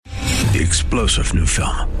The explosive new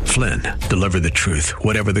film, Flynn, deliver the truth,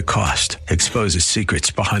 whatever the cost, exposes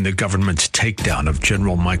secrets behind the government's takedown of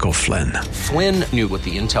General Michael Flynn. Flynn knew what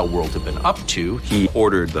the intel world had been up to. He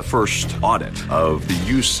ordered the first audit of the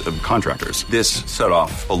use of contractors. This set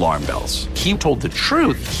off alarm bells. He told the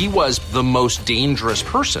truth. He was the most dangerous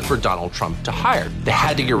person for Donald Trump to hire. They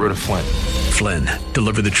had to get rid of Flynn. Flynn,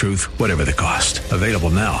 deliver the truth, whatever the cost. Available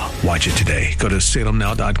now. Watch it today. Go to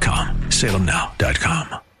salemnow.com.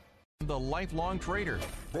 salemnow.com. The lifelong trader.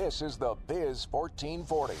 This is the Biz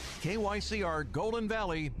 1440. KYCR, Golden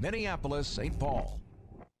Valley, Minneapolis, St. Paul.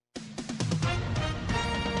 With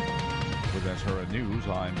SRN News,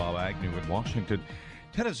 I'm Bob Agnew in Washington.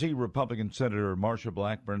 Tennessee Republican Senator Marsha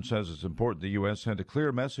Blackburn says it's important the U.S. send a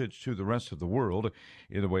clear message to the rest of the world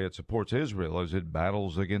in the way it supports Israel as it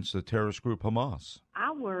battles against the terrorist group Hamas.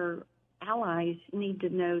 Our allies need to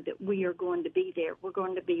know that we are going to be there. We're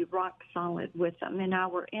going to be rock solid with them, and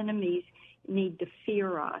our enemies need to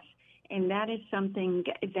fear us. And that is something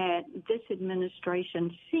that this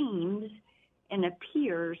administration seems and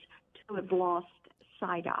appears to have lost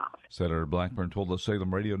sight of. Senator Blackburn told the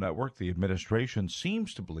Salem Radio Network the administration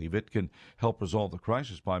seems to believe it can help resolve the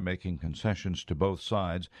crisis by making concessions to both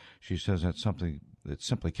sides. She says that's something that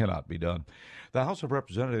simply cannot be done. The House of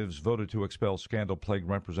Representatives voted to expel scandal-plagued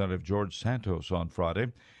Representative George Santos on Friday.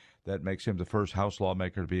 That makes him the first House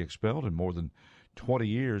lawmaker to be expelled in more than 20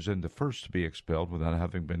 years and the first to be expelled without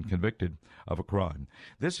having been convicted of a crime.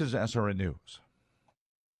 This is SRN News.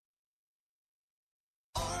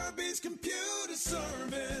 Arby's Computer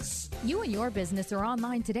Service. You and your business are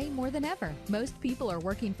online today more than ever. Most people are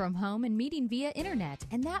working from home and meeting via internet,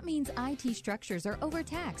 and that means IT structures are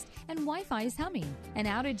overtaxed and Wi-Fi is humming. An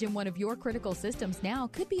outage in one of your critical systems now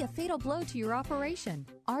could be a fatal blow to your operation.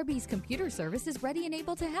 Arby's Computer Service is ready and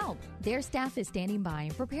able to help. Their staff is standing by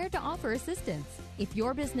and prepared to offer assistance. If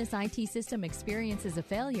your business IT system experiences a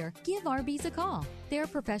failure, give Arby's a call. Their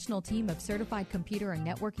professional team of certified computer and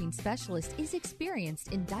networking specialists is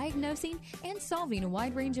experienced in diagnosing and solving a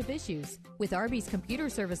wide range of issues. With Arby's Computer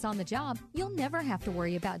Service on the job, you'll never have to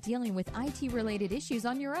worry about dealing with IT-related issues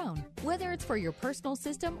on your own. Whether it's for your personal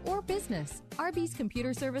system or business, Arby's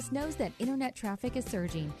Computer Service knows that internet traffic is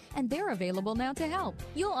surging, and they're available now to help.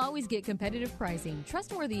 You'll always get competitive pricing,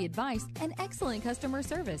 trustworthy advice, and excellent customer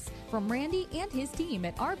service from Randy and his team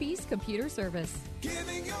at Arby's Computer Service.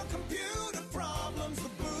 Giving your computer problems the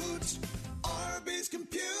boot. Arby's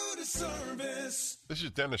Computer Service. This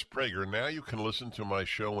is Dennis Prager. Now you can listen to my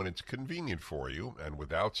show when it's convenient for you and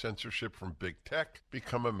without censorship from big tech.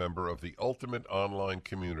 Become a member of the ultimate online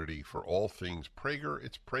community for all things Prager.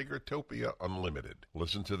 It's Pragertopia Unlimited.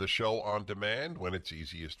 Listen to the show on demand when it's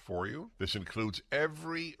easiest for you. This includes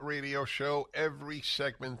every radio show, every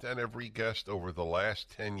segment, and every guest over the last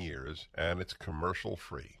 10 years, and it's commercial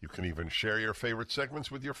free. You can even share your favorite segments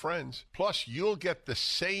with your friends. Plus, you'll get the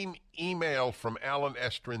same email from Alan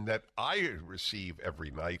Estrin that I receive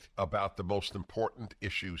every night about the most important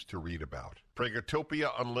issues to read about.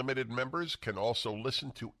 Pragertopia Unlimited members can also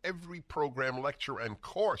listen to every program, lecture, and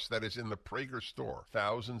course that is in the Prager store.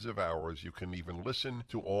 Thousands of hours. You can even listen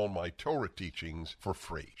to all my Torah teachings for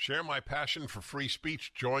free. Share my passion for free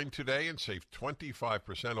speech. Join today and save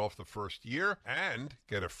 25% off the first year and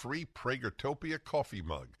get a free Pragertopia coffee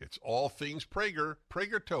mug. It's all things Prager.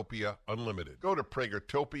 Pragertopia Unlimited. Go to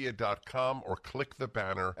Pragertopia.com or click the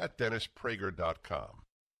banner at DennisPrager.com.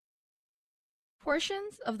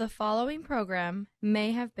 Portions of the following program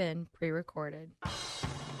may have been pre-recorded.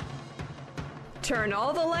 Turn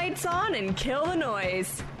all the lights on and kill the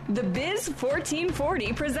noise. The Biz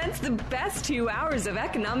 1440 presents the best 2 hours of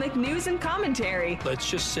economic news and commentary. Let's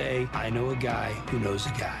just say I know a guy who knows a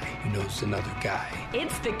guy who knows another guy.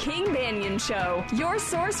 It's the King Banyan Show, your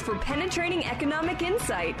source for penetrating economic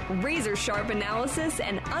insight, razor-sharp analysis,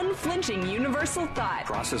 and unflinching universal thought.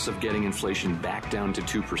 The process of getting inflation back down to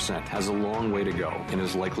 2% has a long way to go and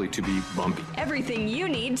is likely to be bumpy. Everything you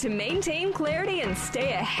need to maintain clarity and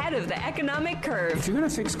stay ahead of the economic curve. If you're going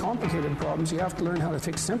to fix complicated problems, you have to learn how to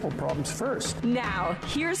fix simple problems first. Now,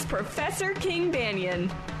 here's Professor King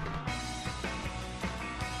Banyan.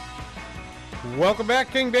 Welcome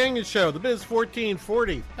back, King Banyan Show, the Biz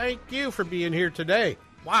 1440. Thank you for being here today.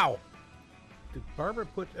 Wow. Did Barbara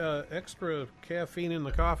put extra caffeine in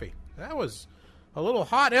the coffee? That was a little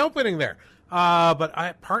hot opening there.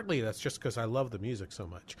 But partly that's just because I love the music so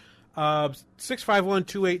much.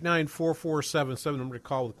 651-289-4477, number to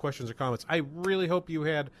call with questions or comments. I really hope you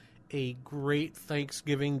had a great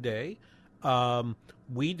Thanksgiving Day.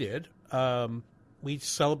 We did. We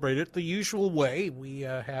celebrated it the usual way. We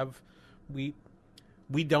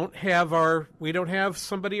we don't have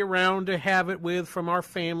somebody around to have it with from our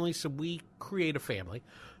family, so we create a family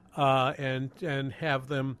and have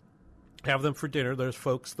them for dinner. There's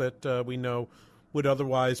folks that we know would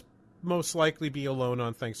otherwise most likely be alone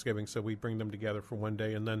on Thanksgiving, so we bring them together for one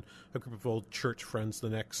day, and then a group of old church friends the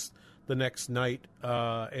next night,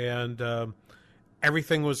 and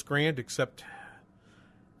everything was grand except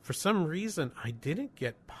for some reason I didn't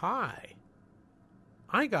get pie.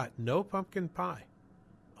 I got no pumpkin pie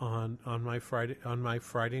on my Friday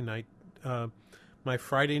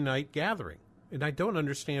night gathering, and I don't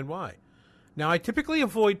understand why. Now, I typically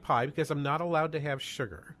avoid pie because I'm not allowed to have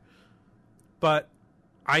sugar, but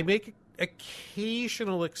I make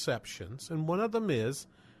occasional exceptions, and one of them is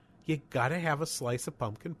you got to have a slice of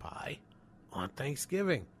pumpkin pie on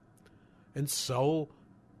Thanksgiving. And so,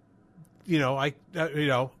 when I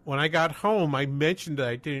got home, I mentioned that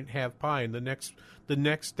I didn't have pie, and the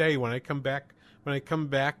next day when I come back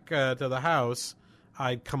to the house,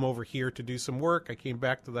 I'd come over here to do some work. I came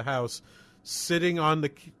back to the house. Sitting on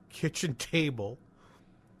the kitchen table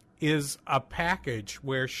is a package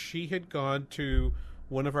where she had gone to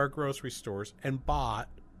one of our grocery stores and bought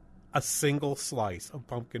a single slice of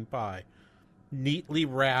pumpkin pie, neatly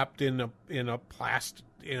wrapped in a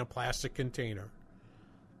plastic container.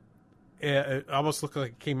 It almost looked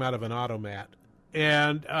like it came out of an automat,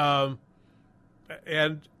 and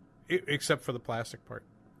except for the plastic part.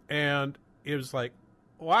 And it was like,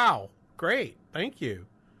 wow, great, thank you.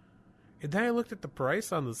 And then I looked at the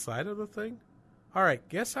price on the side of the thing. All right,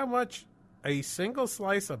 guess how much a single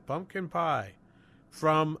slice of pumpkin pie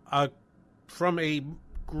from a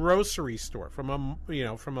grocery store, from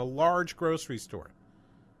a large grocery store,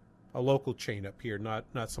 a local chain up here, not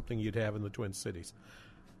something you'd have in the Twin Cities.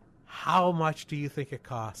 How much do you think it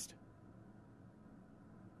cost?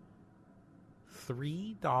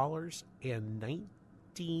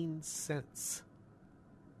 $3.19.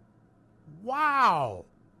 Wow.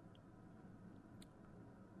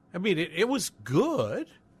 I mean, it was good,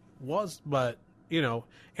 but and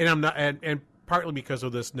I'm not, and partly because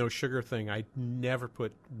of this no sugar thing, I never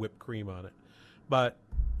put whipped cream on it. But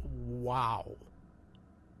wow,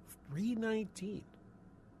 $3.19.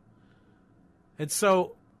 And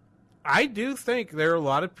so, I do think there are a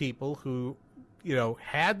lot of people who,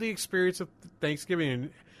 had the experience of Thanksgiving,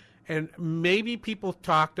 and maybe people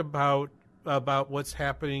talked about what's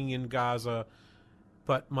happening in Gaza,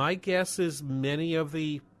 but my guess is many of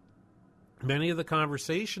the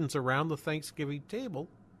conversations around the Thanksgiving table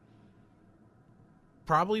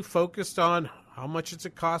probably focused on how much does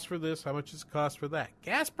it cost for this, how much does it cost for that.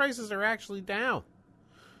 Gas prices are actually down.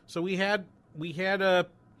 So we had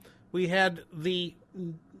the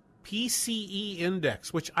PCE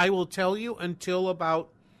index, which I will tell you, until about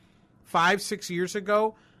 5-6 years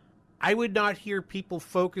ago, I would not hear people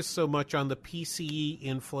focus so much on the PCE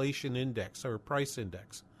inflation index or price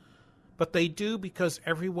index. But they do, because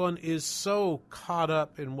everyone is so caught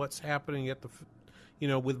up in what's happening at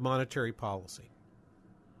with monetary policy.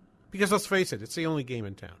 Because let's face it, it's the only game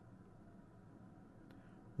in town.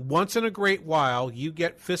 Once in a great while, you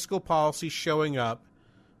get fiscal policy showing up,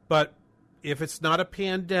 but if it's not a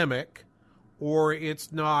pandemic, or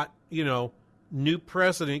it's not, new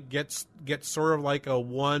president gets sort of like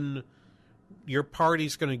your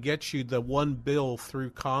party's going to get you the one bill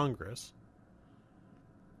through Congress.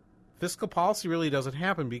 Fiscal policy really doesn't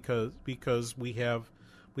happen because we have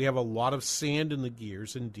a lot of sand in the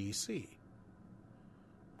gears in D.C.,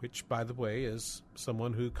 which, by the way, is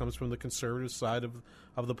someone who comes from the conservative side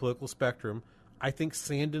of the political spectrum. I think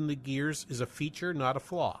sand in the gears is a feature, not a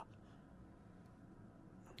flaw.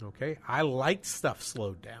 Okay, I like stuff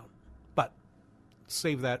slowed down, but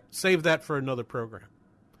save that for another program.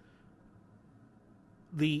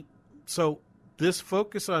 So this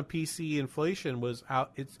focus on PCE inflation was out;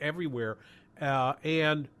 it's everywhere,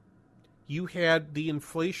 and you had the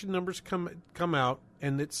inflation numbers come out,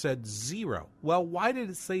 and it said 0. Well, why did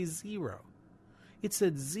it say 0? It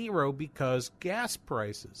said 0 because gas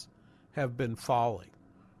prices have been falling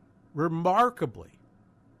remarkably.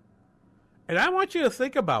 And I want you to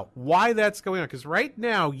think about why that's going on, because right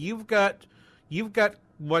now you've got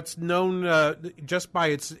what's known just by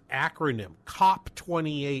its acronym,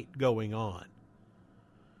 COP28, going on.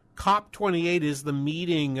 COP28 is the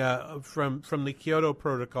meeting from the Kyoto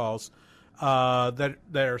Protocols that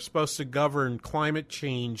are supposed to govern climate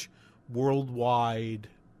change worldwide,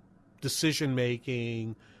 decision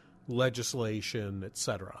making, legislation,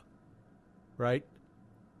 etc. Right?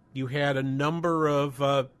 You had a number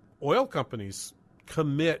of oil companies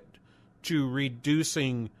commit to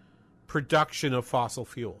reducing production of fossil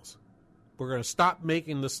fuels. We're going to stop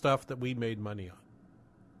making the stuff that we made money on.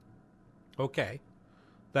 Okay,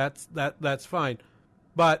 that's fine.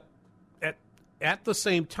 But at the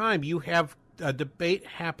same time, you have a debate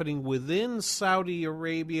happening within Saudi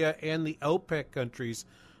Arabia and the OPEC countries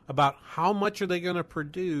about how much are they going to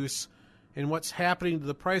produce and what's happening to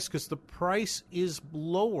the price, because the price is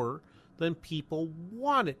lower than people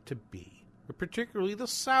want it to be. Particularly the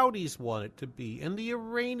Saudis want it to be, and the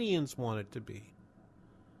Iranians want it to be.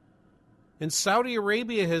 And Saudi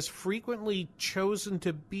Arabia has frequently chosen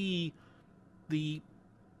to be the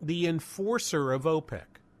enforcer of OPEC.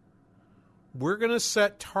 We're going to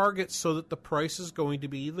set targets so that the price is going to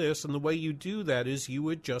be this, and the way you do that is you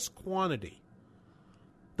adjust quantity.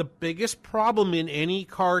 The biggest problem in any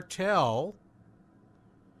cartel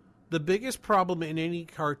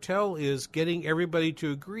is getting everybody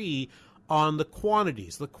to agree on the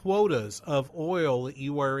quantities, the quotas of oil that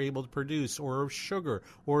you are able to produce, or of sugar,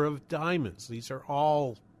 or of diamonds. These are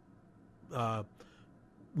all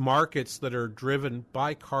markets that are driven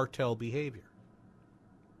by cartel behavior.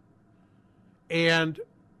 And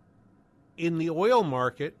in the oil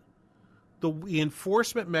market, the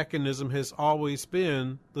enforcement mechanism has always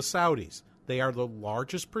been the Saudis. They are the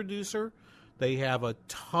largest producer. They have a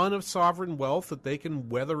ton of sovereign wealth that they can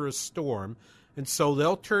weather a storm. And so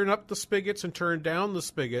they'll turn up the spigots and turn down the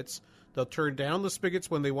spigots. They'll turn down the spigots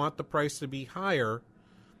when they want the price to be higher.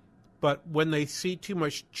 But when they see too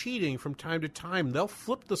much cheating from time to time, they'll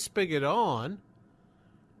flip the spigot on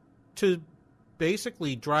to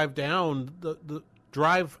basically drive down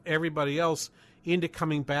drive everybody else into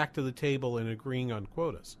coming back to the table and agreeing on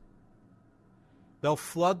quotas. They'll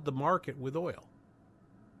flood the market with oil.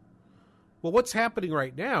 Well, what's happening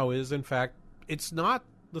right now is, in fact, it's not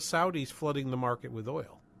the Saudis flooding the market with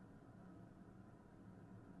oil,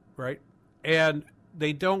 right? And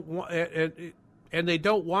they don't want, and they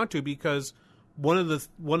don't want to, because one of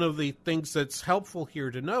the things that's helpful here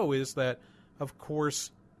to know is that, of course,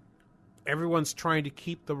 everyone's trying to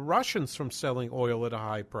keep the Russians from selling oil at a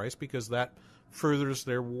high price, because that furthers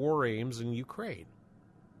their war aims in Ukraine.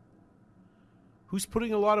 Who's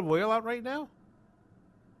putting a lot of oil out right now?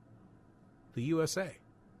 The USA.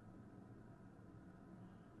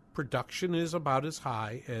 Production is about as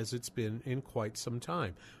high as it's been in quite some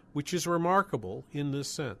time, which is remarkable in this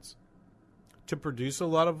sense. To produce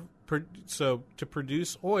to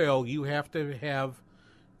produce oil, you have to have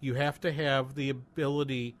the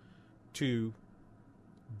ability to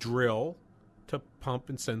drill, to pump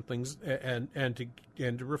and send things, and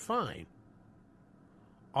to refine.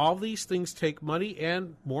 All these things take money,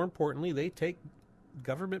 and more importantly, they take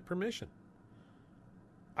government permission.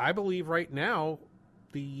 I believe right now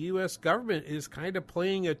the U.S. government is kind of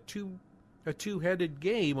playing a two-headed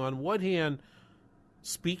game. On one hand,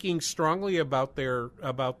 speaking strongly about their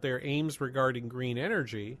aims regarding green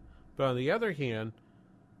energy, but on the other hand,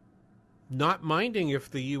 not minding if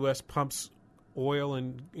the U.S. pumps oil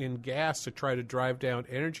and gas to try to drive down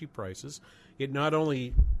energy prices. It not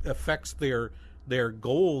only affects their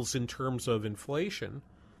goals in terms of inflation,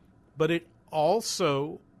 but it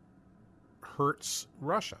also hurts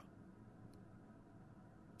Russia.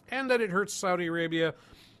 And that it hurts Saudi Arabia.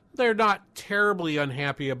 They're not terribly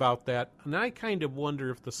unhappy about that. And I kind of wonder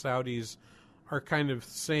if the Saudis are kind of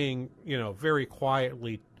saying, very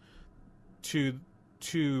quietly to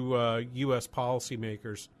U.S.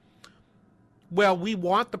 policymakers, well, we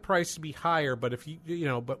want the price to be higher, but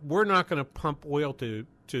but we're not going to pump oil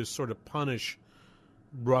to sort of punish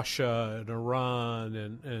Russia and Iran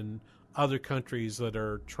and other countries that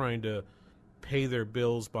are trying to pay their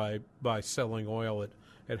bills by selling oil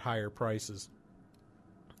at higher prices.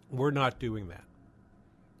 We're not doing that.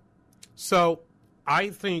 So I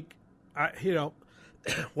think,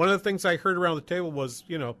 one of the things I heard around the table was,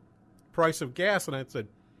 price of gas, and I said,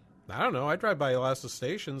 I don't know. I drive by lots of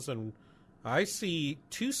stations, and I see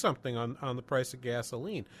 $2-something on the price of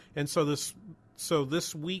gasoline. And so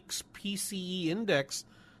this week's PCE index,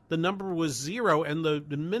 the number was 0, and the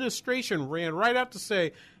administration ran right out to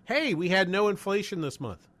say, hey, we had no inflation this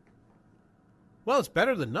month. Well, it's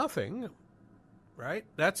better than nothing, right?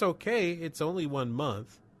 That's okay. It's only 1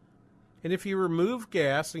 month. And if you remove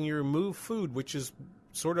gas and you remove food, which is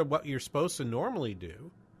sort of what you're supposed to normally do,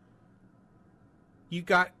 you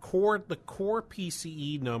got the core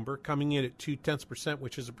PCE number coming in at 0.2%,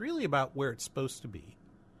 which is really about where it's supposed to be.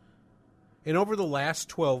 And over the last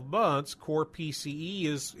 12 months, core PCE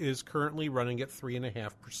is currently running at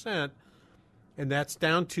 3.5%, and that's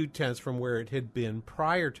down 0.2 from where it had been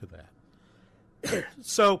prior to that.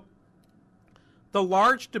 So the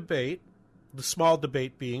large debate, the small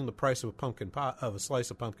debate being the price of a slice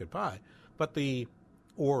of pumpkin pie,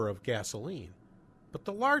 or of gasoline, But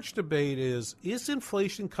the large debate is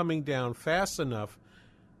inflation coming down fast enough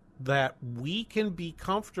that we can be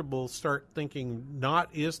comfortable, start thinking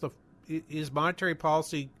is monetary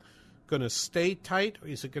policy going to stay tight, or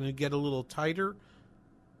is it going to get a little tighter?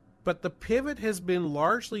 But the pivot has been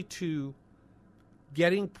largely to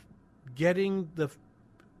getting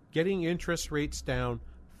interest rates down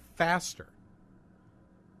faster.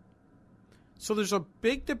 So there's a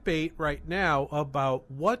big debate right now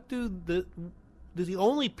about what the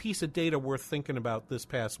only piece of data worth thinking about this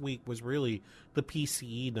past week was really the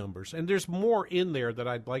PCE numbers. And there's more in there that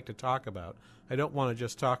I'd like to talk about. I don't want to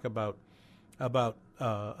just talk about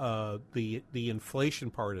the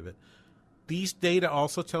inflation part of it. These data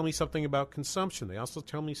also tell me something about consumption. They also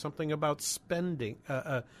tell me something about spending,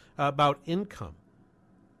 about income,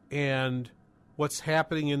 and what's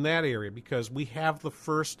happening in that area, because we have the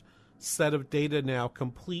first set of data now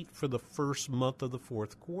complete for the first month of the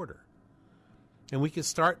fourth quarter. And we can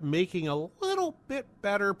start making a little bit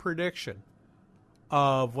better prediction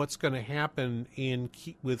of what's going to happen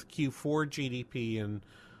with Q4 GDP and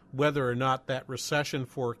whether or not that recession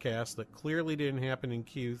forecast that clearly didn't happen in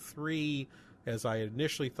Q3 as I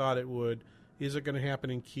initially thought it would, is it going to happen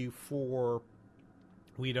in Q4?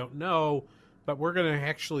 We don't know, but we're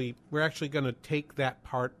actually going to take that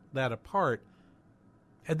apart.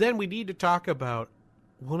 And then we need to talk about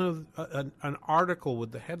an article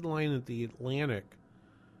with the headline of the Atlantic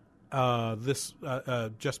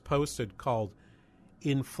just posted called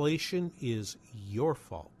 "Inflation is Your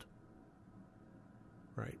Fault."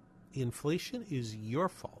 Right? Inflation is your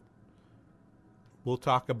fault. We'll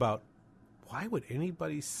talk about why would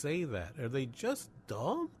anybody say that? Are they just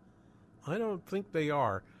dumb? I don't think they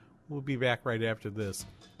are. We'll be back right after this.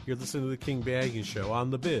 You're listening to the King Banian Show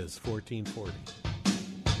on The Biz 1440.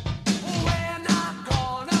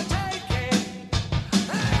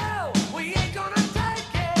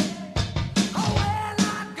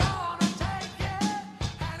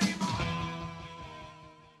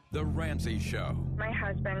 The Ramsey Show. My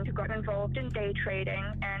husband got involved in day trading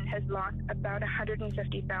and has lost about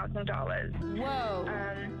 $150,000. Whoa.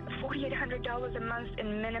 $4,800 a month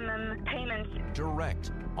in minimum payments.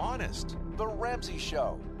 Direct, honest. The Ramsey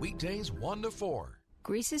Show. Weekdays 1 to 4.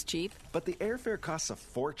 Greece is cheap. But the airfare costs a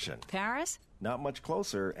fortune. Paris? Not much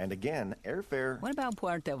closer, and again, airfare... What about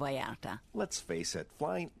Puerto Vallarta? Let's face it,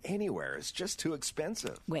 flying anywhere is just too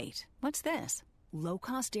expensive. Wait, what's this?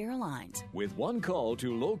 Low-cost airlines. With one call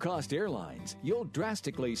to low-cost airlines, you'll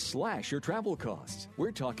drastically slash your travel costs.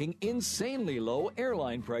 We're talking insanely low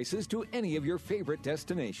airline prices to any of your favorite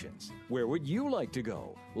destinations. Where would you like to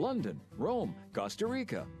go? London, Rome, Costa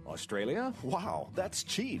Rica, Australia? Wow, that's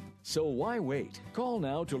cheap. So why wait? Call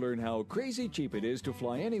now to learn how crazy cheap it is to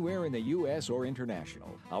fly anywhere in the U.S. or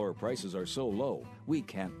international. Our prices are so low, we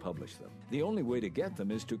can't publish them. The only way to get them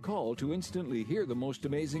is to call to instantly hear the most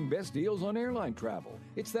amazing best deals on airline travel.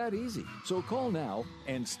 It's that easy. So call now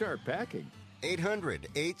and start packing.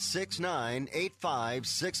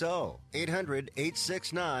 800-869-8560.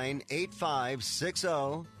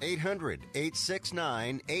 800-869-8560.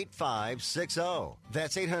 800-869-8560.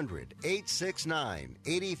 That's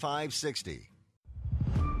 800-869-8560.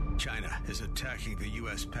 China is attacking the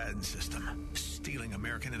U.S. patent system, stealing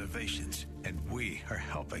American innovations, and we are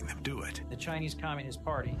helping them do it. The Chinese Communist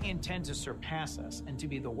Party intends to surpass us and to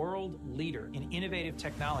be the world leader in innovative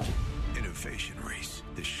technology. Innovation Race,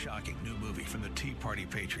 the shocking new movie from the Tea Party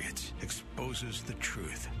Patriots, exposes the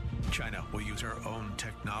truth. China will use our own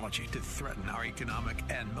technology to threaten our economic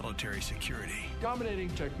and military security. Dominating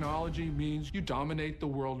technology means you dominate the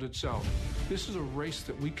world itself. This is a race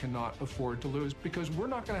that we cannot afford to lose because we're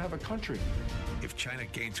not going to have a country. If China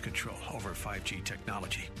gains control over 5G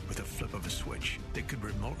technology with a flip of a switch, they could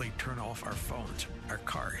remotely turn off our phones, our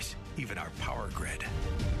cars, even our power grid.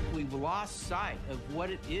 We've lost sight of what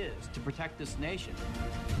it is to protect this nation.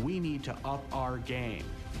 We need to up our game.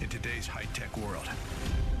 In today's high-tech world,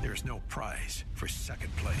 there's no prize for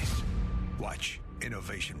second place. Watch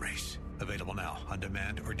Innovation Race. Available now on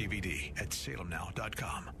demand or DVD at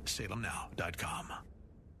salemnow.com. salemnow.com.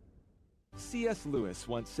 C.S. Lewis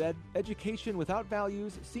once said, "Education without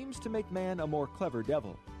values seems to make man a more clever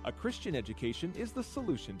devil. A Christian education is the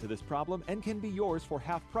solution to this problem and can be yours for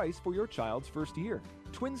half price for your child's first year."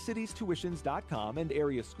 TwinCitiesTuitions.com and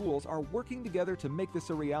area schools are working together to make this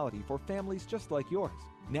a reality for families just like yours.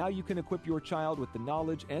 Now you can equip your child with the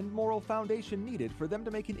knowledge and moral foundation needed for them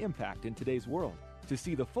to make an impact in today's world. To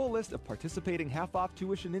see the full list of participating half-off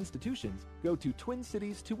tuition institutions, go to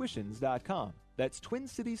TwinCitiesTuitions.com. That's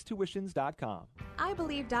TwinCitiesTuitions.com.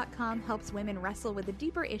 IBelieve.com helps women wrestle with the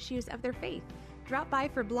deeper issues of their faith. Drop by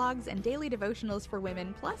for blogs and daily devotionals for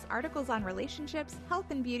women, plus articles on relationships, health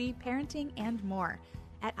and beauty, parenting, and more.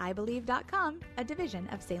 At IBelieve.com, a division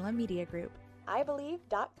of Salem Media Group.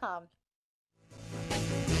 IBelieve.com.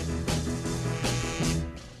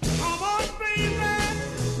 Come on, baby,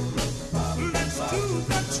 let's do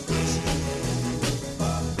that squishy.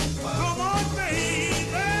 Come on,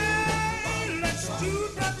 baby, let's do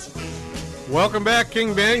that squishy. Welcome back,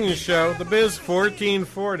 King Banaian Show, The Biz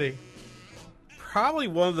 1440. Probably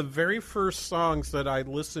one of the very first songs that I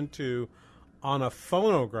listened to on a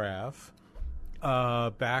phonograph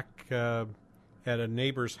back at a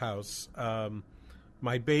neighbor's house.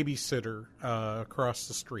 My babysitter across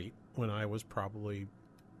the street when I was probably,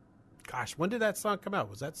 gosh, when did that song come out?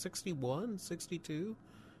 Was that 61, 62?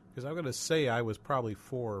 Because I'm going to say I was probably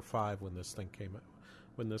 4 or 5 when this thing came out.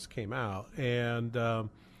 When this came out, and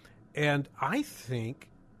I think,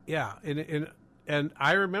 yeah, and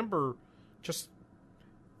I remember just.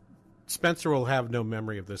 Spencer will have no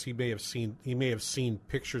memory of this. He may have seen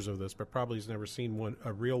pictures of this, but probably has never seen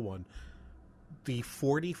a real one. The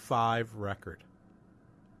 45 record,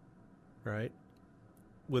 right?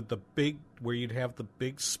 With the big, where you'd have the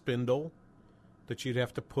big spindle that you'd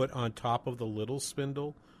have to put on top of the little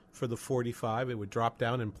spindle for the 45. It would drop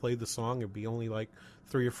down and play the song. It'd be only like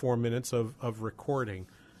 3 or 4 minutes of recording.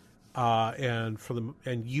 And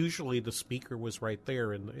usually the speaker was right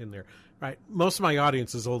there in there. Right, most of my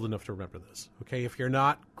audience is old enough to remember this. Okay, if you're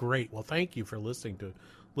not, great. Well, thank you for listening to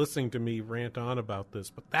me rant on about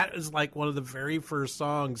this. But that is like one of the very first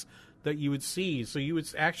songs that you would see. So you would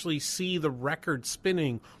actually see the record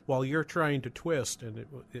spinning while you're trying to twist. And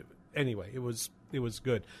anyway, it was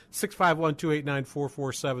good.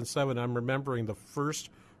 651-289-4477. I'm remembering the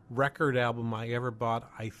first record album I ever bought.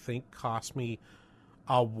 I think cost me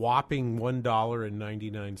a whopping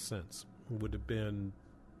 $1.99.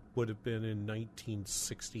 Would have been in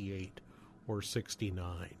 1968 or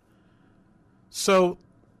 69. So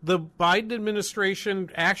the Biden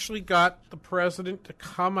administration actually got the president to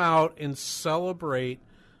come out and celebrate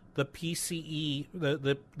the PCE,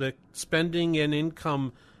 the spending and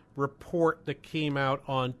income report that came out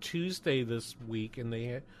on Tuesday this week, and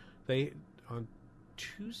they on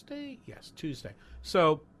Tuesday? Yes, Tuesday.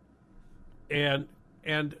 So and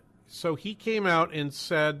so he came out and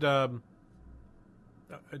said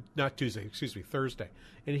not Tuesday, excuse me, Thursday.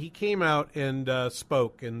 And he came out and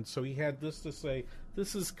spoke, and so he had this to say.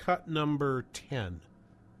 This is cut number 10.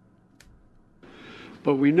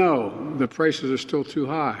 But we know the prices are still too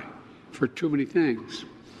high for too many things.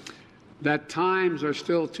 That times are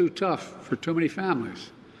still too tough for too many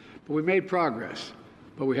families. But we made progress,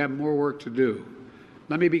 but we have more work to do.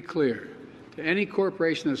 Let me be clear. To any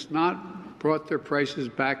corporation that's not brought their prices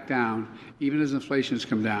back down, even as inflation has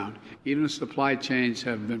come down, even as supply chains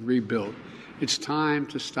have been rebuilt. It's time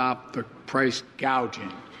to stop the price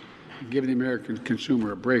gouging and give the American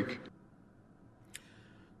consumer a break.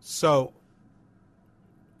 So,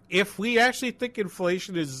 if we actually think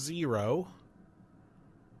inflation is zero,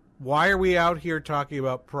 why are we out here talking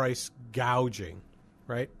about price gouging,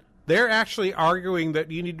 right? They're actually arguing that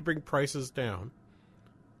you need to bring prices down,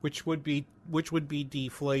 which would be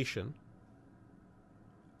deflation.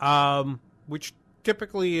 Which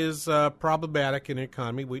typically is problematic in an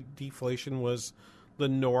economy. Deflation was the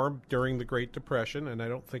norm during the Great Depression, and I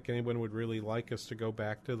don't think anyone would really like us to go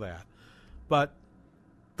back to that. But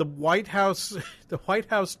the White House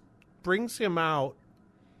brings him out,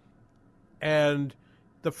 and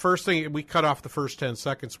the first thing, we cut off the first 10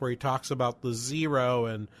 seconds where he talks about the zero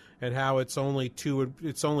and how it's only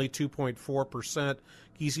 2.4%.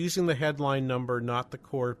 He's using the headline number, not the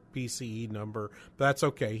core PCE number. But that's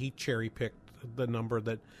okay. He cherry-picked the number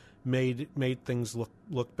that made things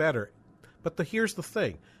look better. But here's the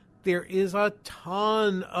thing. There is a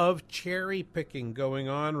ton of cherry-picking going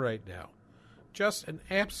on right now. Just an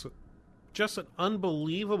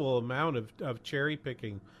unbelievable amount of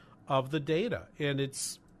cherry-picking of the data.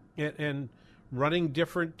 And running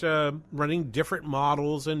different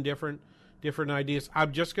models and different ideas.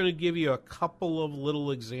 I'm just going to give you a couple of little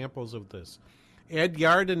examples of this. Ed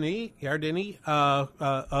Yardeni,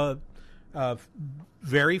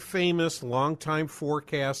 very famous, longtime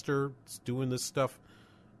forecaster, doing this stuff.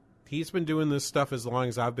 He's been doing this stuff as long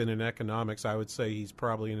as I've been in economics. I would say he's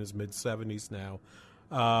probably in his mid-70s now.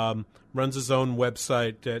 Runs his own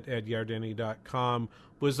website at edyardeni.com.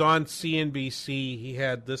 Was on CNBC. He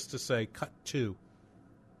had this to say, cut 2.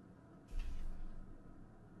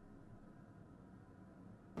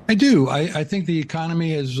 I do. I think the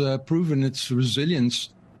economy has proven its resilience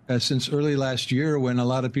since early last year, when a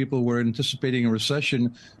lot of people were anticipating a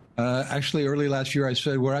recession. Actually, early last year, I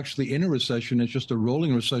said we're actually in a recession. It's just a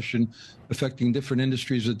rolling recession affecting different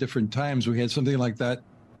industries at different times. We had something like that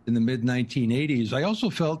in the mid-1980s. I also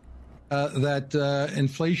felt that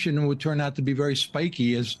inflation would turn out to be very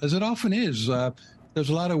spiky, as it often is. There's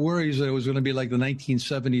a lot of worries that it was going to be like the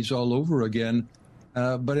 1970s all over again.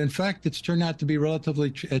 But in fact, it's turned out to be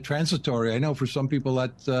relatively transitory. I know for some people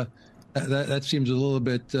that seems a little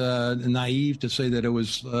bit naive to say that it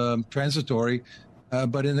was transitory.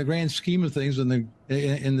 But in the grand scheme of things, in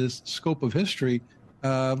the scope of history,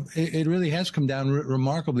 it really has come down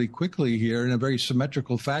remarkably quickly here in a very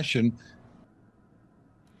symmetrical fashion.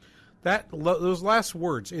 Those last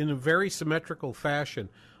words, in a very symmetrical fashion,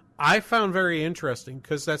 I found very interesting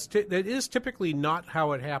because that is typically not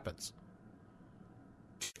how it happens.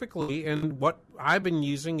 Typically, and what I've been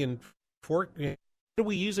using what do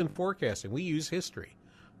we use in forecasting? We use history.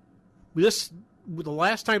 The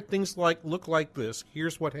last time things look like this,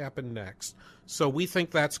 here's what happened next. So we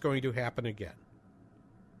think that's going to happen again.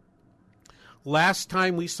 Last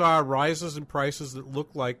time we saw rises in prices that look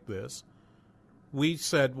like this, we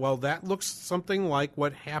said, well, that looks something like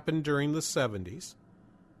what happened during the 70s.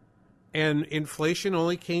 And inflation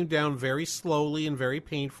only came down very slowly and very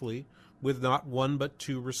painfully with not one but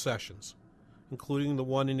two recessions, including the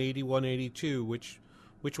one in 81-82, which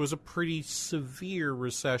was a pretty severe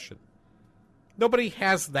recession. Nobody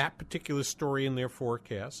has that particular story in their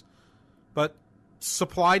forecast, but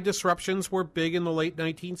supply disruptions were big in the late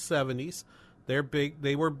 1970s.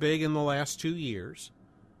 They were big in the last 2 years.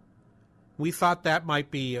 We thought that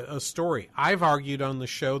might be a story. I've argued on the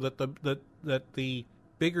show that the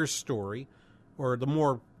bigger story, or the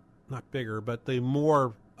more, not bigger, but the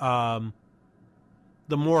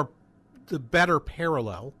better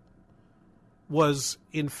parallel was,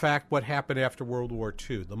 in fact, what happened after World War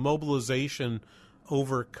II. The mobilization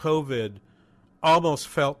over COVID almost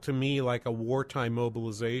felt to me like a wartime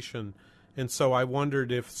mobilization. And so I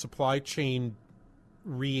wondered if supply chain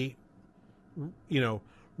reallocation,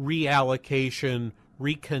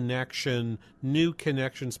 reconnection, new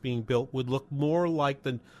connections being built would look more like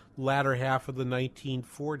the latter half of the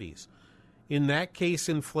 1940s. In that case,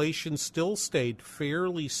 inflation still stayed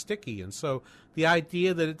fairly sticky, and so the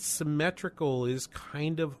idea that it's symmetrical is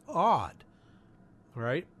kind of odd,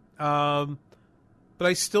 right? But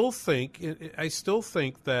I still think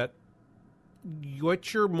that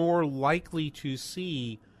what you're more likely to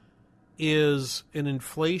see is an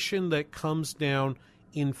inflation that comes down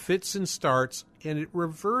in fits and starts, and it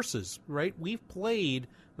reverses, right? We've played,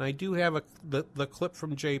 and I do have the clip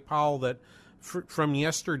from Jay Powell from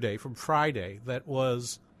yesterday, from Friday, that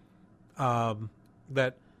was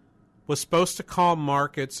supposed to calm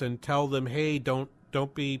markets and tell them, hey, don't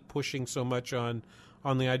be pushing so much on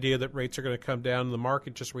the idea that rates are going to come down. And the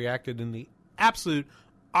market just reacted in the absolute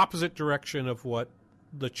opposite direction of what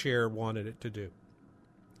the chair wanted it to do.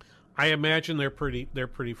 I imagine they're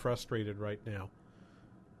pretty frustrated right now.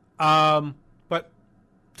 But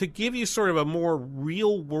to give you sort of a more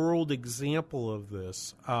real world example of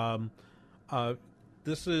this,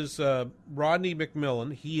 this is Rodney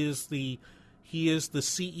McMillan. He is the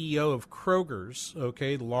CEO of Kroger's,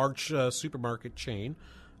 okay, the large supermarket chain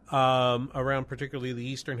around particularly the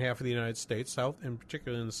eastern half of the United States, south, and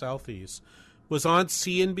particularly in the southeast. Was on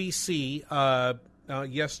CNBC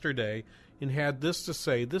yesterday and had this to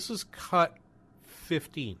say. This is cut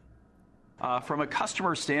 15. From a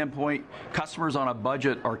customer standpoint, customers on a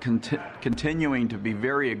budget are continuing to be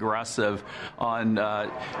very aggressive on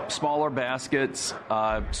smaller baskets,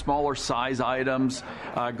 smaller size items,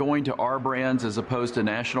 going to our brands as opposed to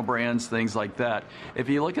national brands, things like that. If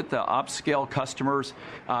you look at the upscale customers,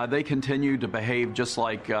 they continue to behave just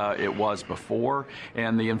like it was before,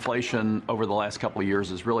 and the inflation over the last couple of years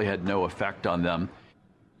has really had no effect on them.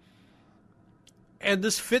 And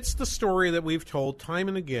this fits the story that we've told time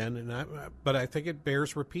and again, but I think it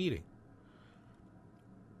bears repeating.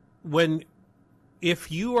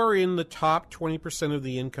 If you are in the top 20% of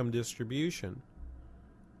the income distribution,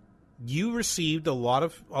 you received a lot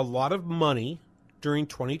of money during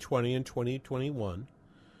 2020 and 2021.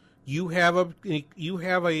 You have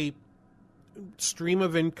a stream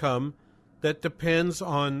of income that depends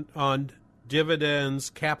on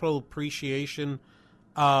dividends, capital appreciation,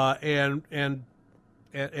 and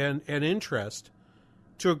interest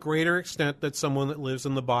to a greater extent than someone that lives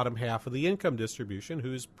in the bottom half of the income distribution,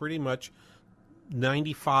 who's pretty much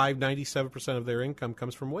 97% of their income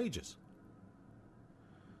comes from wages.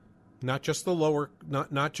 Not just the lower,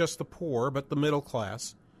 not just the poor, but the middle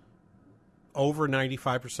class. Over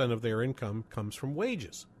 95% of their income comes from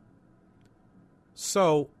wages.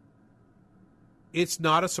 So it's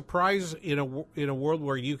not a surprise in a world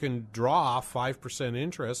where you can draw 5%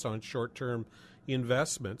 interest on short-term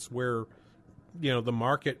investments, where the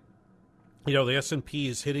market, the S&P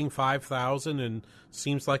is hitting 5,000 and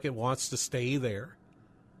seems like it wants to stay there,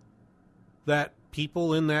 that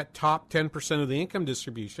people in that top 10% of the income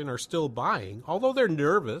distribution are still buying, although they're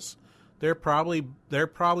nervous. They're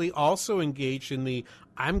probably also engaged in the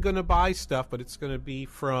I'm going to buy stuff, but it's going to be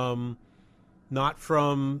not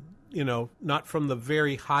from the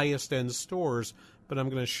very highest end stores, but I'm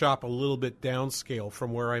going to shop a little bit downscale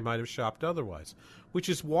from where I might have shopped otherwise. Which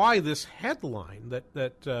is why this headline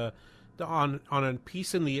that on a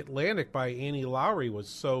piece in the Atlantic by Annie Lowrey was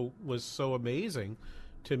so amazing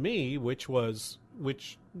to me, which was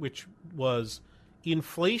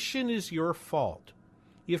inflation is your fault.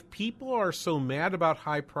 If people are so mad about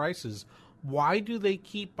high prices, why do they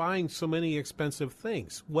keep buying so many expensive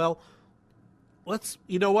things? Well,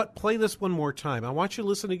 play this one more time. I want you to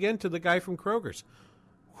listen again to the guy from Kroger's.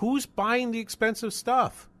 Who's buying the expensive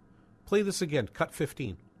stuff? Play this again, cut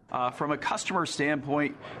 15. From a customer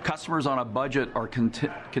standpoint, customers on a budget are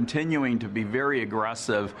continuing to be very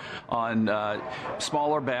aggressive on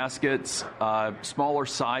smaller baskets, smaller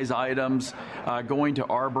size items, going to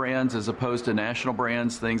our brands as opposed to national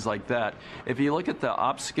brands, things like that. If you look at the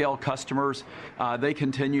upscale customers, they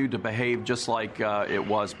continue to behave just like it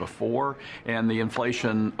was before, and the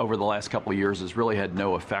inflation over the last couple of years has really had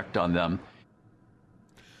no effect on them.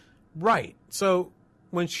 Right. So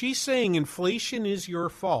when she's saying inflation is your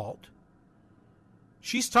fault,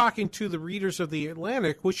 she's talking to the readers of the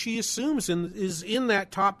Atlantic, which she assumes is in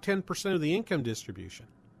that top 10% of the income distribution.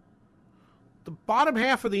 The bottom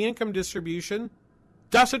half of the income distribution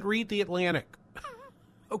doesn't read the Atlantic.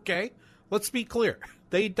 Okay, let's be clear.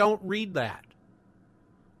 They don't read that.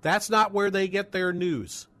 That's not where they get their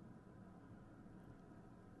news.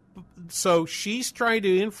 So she's trying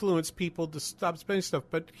to influence people to stop spending stuff.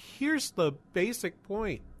 But here's the basic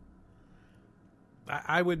point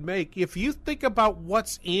I would make. If you think about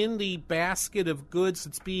what's in the basket of goods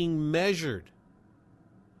that's being measured,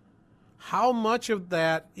 how much of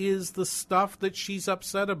that is the stuff that she's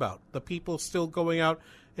upset about? The people still going out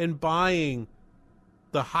and buying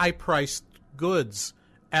the high-priced goods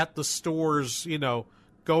at the stores,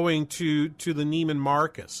 going to the Neiman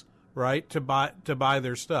Marcus, right, to buy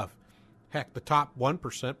their stuff. Heck, the top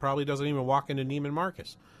 1% probably doesn't even walk into Neiman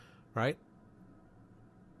Marcus, right?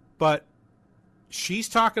 But she's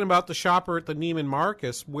talking about the shopper at the Neiman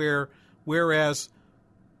Marcus, whereas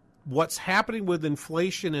what's happening with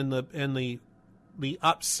inflation and the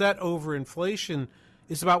upset over inflation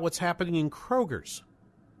is about what's happening in Kroger's,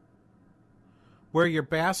 where your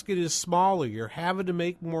basket is smaller, you're having to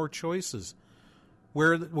make more choices,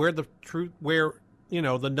 where the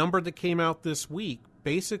number that came out this week,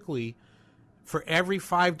 basically, for every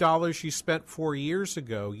 $5 you spent 4 years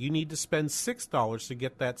ago, you need to spend $6 to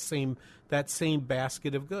get that same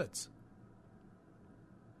basket of goods.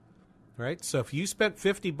 Right? So if you spent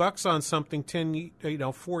 $50 on something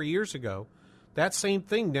 4 years ago, that same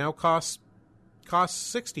thing now costs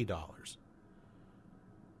 $60.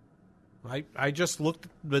 I just looked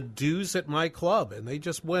at the dues at my club, and they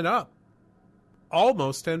just went up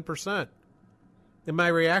almost 10%. And my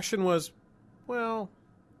reaction was, well,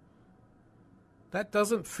 that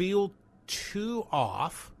doesn't feel too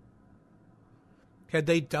off. Had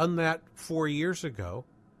they done that 4 years ago,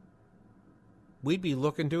 we'd be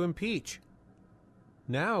looking to impeach.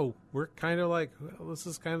 Now we're kind of like, well, this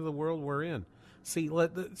is kind of the world we're in. See,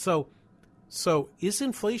 so is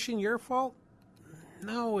inflation your fault?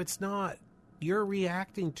 No, it's not. You're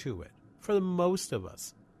reacting to it, for the most of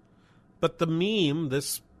us. But the meme,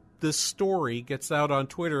 this story gets out on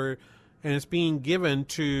Twitter, and it's being given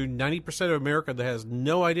to 90% of America that has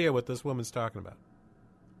no idea what this woman's talking about.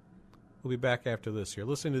 We'll be back after this. You're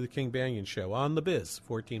listening to the King Banaian Show on The Biz,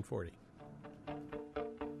 1440.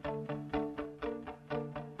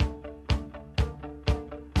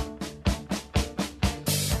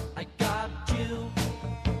 I got you.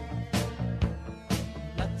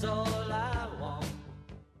 That's all I want.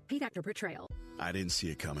 Hey, Dr. Portrayal. I didn't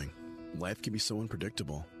see it coming. Life can be so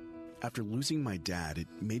unpredictable. After losing my dad, it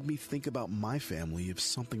made me think about my family if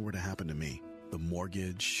something were to happen to me. The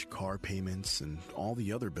mortgage, car payments, and all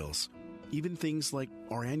the other bills. Even things like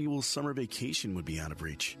our annual summer vacation would be out of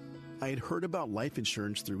reach. I had heard about life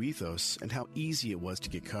insurance through Ethos and how easy it was to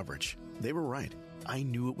get coverage. They were right. I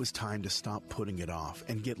knew it was time to stop putting it off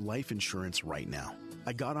and get life insurance right now.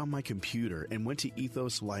 I got on my computer and went to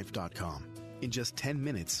ethoslife.com. In just 10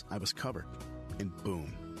 minutes, I was covered. And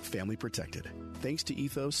boom, family protected. Thanks to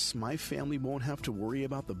Ethos, my family won't have to worry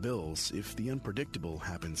about the bills if the unpredictable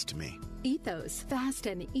happens to me. Ethos, fast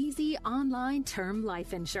and easy online term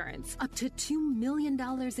life insurance. Up to $2 million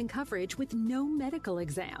in coverage with no medical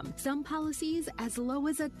exam. Some policies as low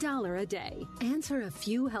as $1 a day. Answer a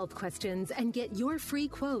few health questions and get your free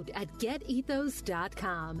quote at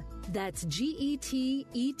getethos.com. That's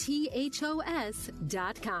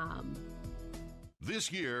GETETHOS.com.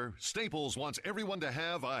 This year, Staples wants everyone to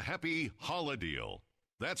have a happy Holla deal.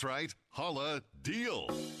 That's right, Holla Deal.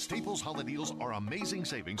 Staples Holla Deals are amazing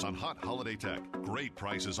savings on hot holiday tech. Great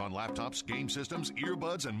prices on laptops, game systems,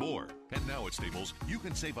 earbuds, and more. And now at Staples, you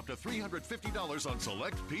can save up to $350 on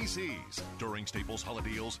select PCs. During Staples Holla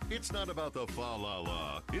Deals, it's not about the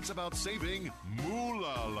fa-la-la. It's about saving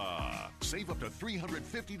moo-la-la. Save up to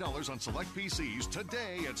 $350 on select PCs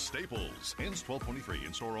today at Staples. Ends 12/23.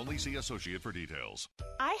 In store only. See associate for details.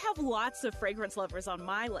 I have lots of fragrance lovers on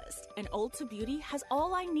my list, and Ulta Beauty has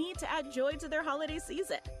all I need to add joy to their holiday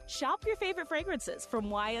season. Shop your favorite fragrances from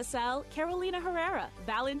YSL, Carolina Herrera,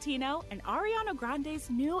 Valentino, and Ariana Grande's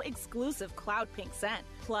new exclusive Cloud Pink scent.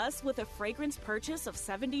 Plus, with a fragrance purchase of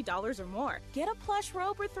 $70 or more, get a plush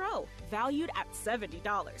robe or throw, valued at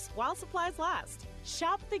 $70, while supplies last.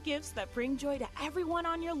 Shop the gifts that bring joy to everyone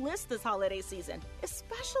on your list this holiday season,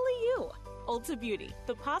 especially you. Ulta Beauty,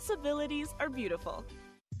 the possibilities are beautiful.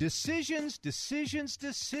 Decisions, decisions,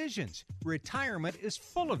 decisions. Retirement is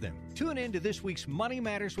full of them. Tune in to this week's Money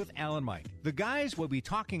Matters with Al and Mike. The guys will be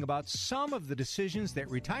talking about some of the decisions that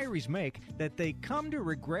retirees make that they come to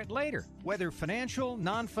regret later. Whether financial,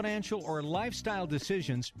 non-financial, or lifestyle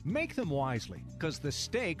decisions, make them wisely, because the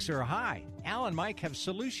stakes are high. Al and Mike have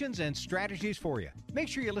solutions and strategies for you. Make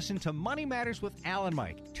sure you listen to Money Matters with Al and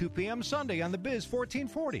Mike, 2 p.m. Sunday on the Biz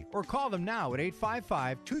 1440, or call them now at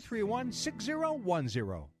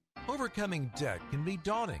 855-231-6010. Overcoming debt can be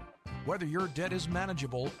daunting. Whether your debt is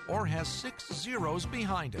manageable or has 6 zeros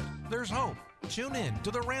behind it, there's hope. Tune in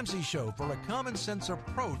to The Ramsey Show for a common sense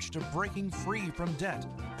approach to breaking free from debt,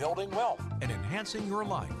 building wealth, and enhancing your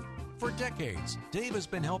life. For decades, Dave has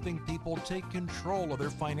been helping people take control of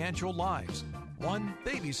their financial lives, one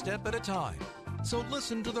baby step at a time. So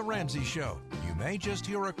listen to The Ramsey Show. You may just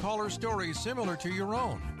hear a caller's story similar to your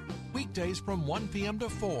own. Weekdays from 1 p.m. to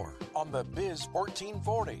 4 on the Biz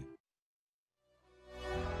 1440.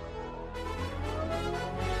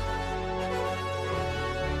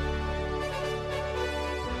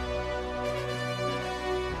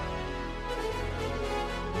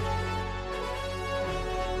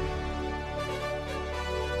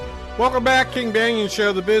 Welcome back, King Banaian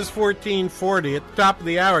Show, the Biz 1440. At the top of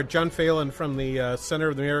the hour, John Phelan from the Center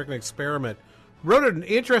of the American Experiment wrote an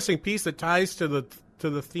interesting piece that ties to the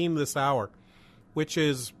theme this hour, which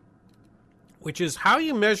is how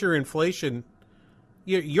you measure inflation.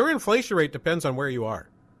 Your inflation rate depends on where you are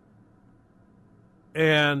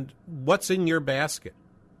and what's in your basket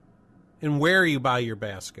and where you buy your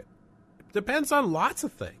basket. It depends on lots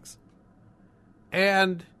of things.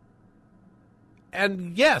 And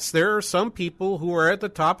yes, there are some people who are at the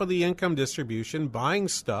top of the income distribution buying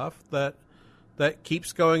stuff that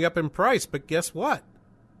keeps going up in price. But guess what?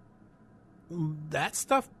 That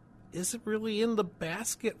stuff isn't really in the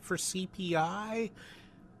basket for CPI.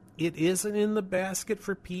 It isn't in the basket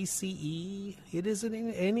for PCE. It isn't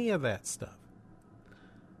in any of that stuff.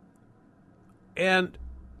 And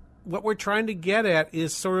what we're trying to get at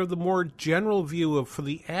is sort of the more general view of, for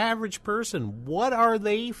the average person, what are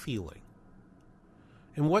they feeling?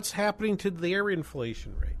 And what's happening to their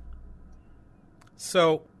inflation rate?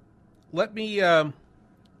 So let me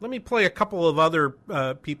play a couple of other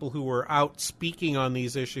people who were out speaking on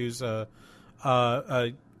these issues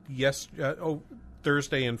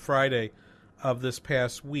Thursday and Friday of this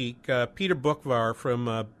past week. Peter Boockvar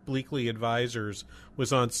from Bleakley Advisors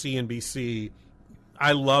was on CNBC.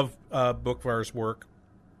 I love Bookvar's work,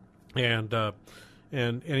 and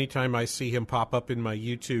anytime I see him pop up in my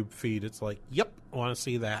YouTube feed, it's like, yep, I want to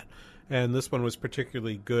see that. And this one was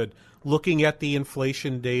particularly good, looking at the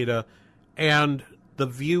inflation data and the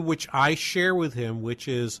view which I share with him, which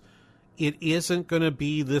is it isn't going to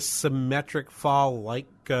be this symmetric fall like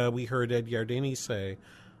we heard Ed Yardeni say.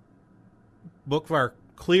 Boockvar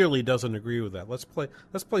clearly doesn't agree with that. Let's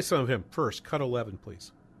play some of him first. Cut 11,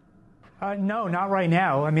 please. No, not right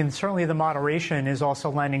now. I mean, certainly the moderation is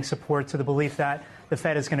also lending support to the belief that the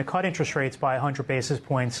Fed is going to cut interest rates by 100 basis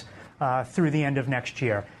points through the end of next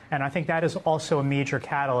year. And I think that is also a major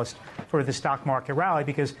catalyst for the stock market rally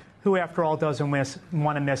because who, after all, doesn't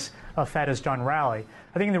want to miss a Fed is done rally?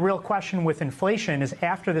 I think the real question with inflation is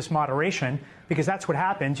after this moderation, because that's what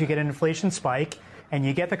happens. You get an inflation spike and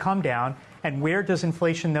you get the come down. And where does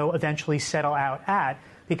inflation, though, eventually settle out at?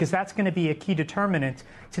 Because that's going to be a key determinant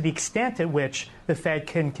to the extent at which the Fed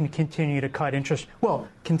can continue to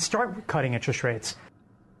can start cutting interest rates.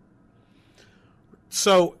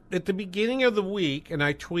 So at the beginning of the week, and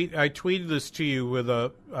I tweeted this to you with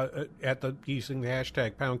using the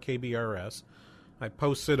hashtag #KBRS. I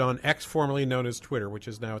posted on X, formerly known as Twitter, which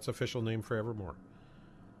is now its official name forevermore.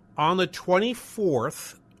 On the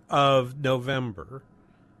 24th of November,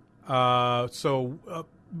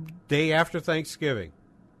 day after Thanksgiving,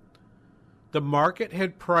 the market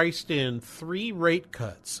had priced in 3 rate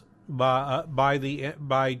cuts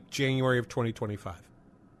by January of 2025.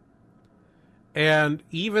 And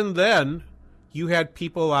even then, you had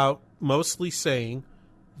people out mostly saying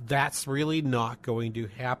that's really not going to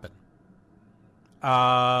happen.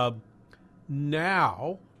 Now,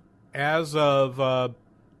 as of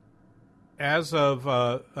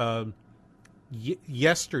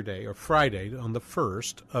yesterday or Friday on the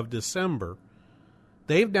 1st of December,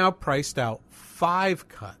 they've now priced out 5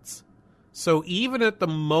 cuts. So even at the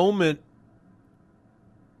moment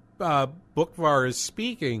Bookvar is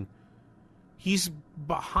speaking, he's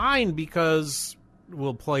behind because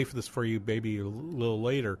we'll play for this for you maybe a little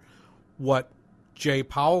later. What Jay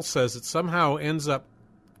Powell says, it somehow ends up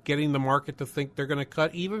getting the market to think they're going to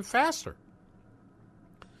cut even faster.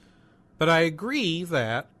 But I agree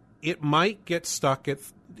that it might get stuck at,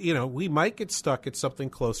 we might get stuck at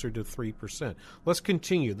something closer to 3%. Let's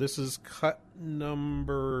continue. This is cut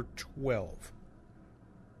number 12.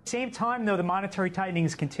 Same time, though, the monetary tightening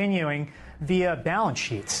is continuing via balance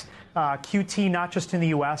sheets. QT, not just in the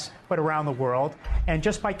U.S., but around the world. And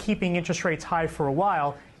just by keeping interest rates high for a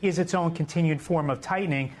while is its own continued form of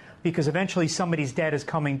tightening, because eventually somebody's debt is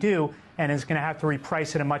coming due and is going to have to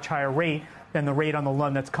reprice at a much higher rate than the rate on the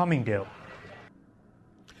loan that's coming due.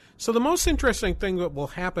 So the most interesting thing that will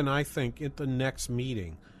happen, I think, at the next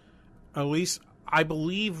meeting, at least I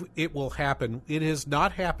believe it will happen. It has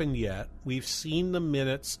not happened yet. We've seen the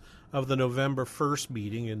minutes of the November 1st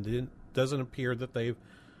meeting, and it doesn't appear that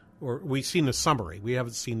we've seen the summary. We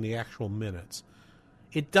haven't seen the actual minutes.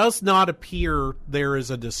 It does not appear there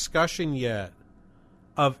is a discussion yet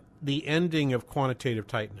of the ending of quantitative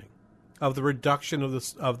tightening, of the reduction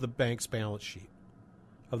of the bank's balance sheet,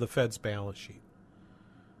 of the Fed's balance sheet.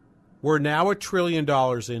 We're now $1 trillion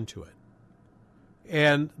into it.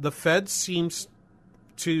 And the Fed seems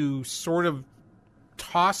to sort of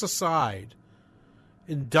toss aside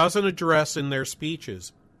and doesn't address in their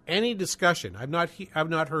speeches any discussion. I've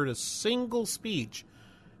not heard a single speech,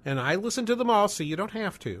 and I listen to them all, so you don't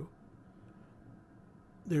have to.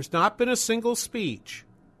 There's not been a single speech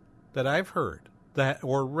that I've heard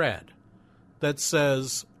or read that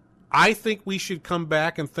says, I think we should come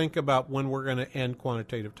back and think about when we're going to end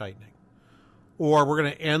quantitative tightening, or we're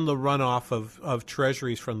going to end the runoff of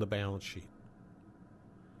treasuries from the balance sheet.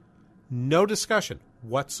 No discussion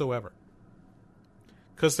whatsoever.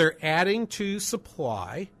 Because they're adding to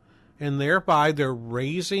supply, and thereby they're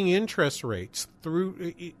raising interest rates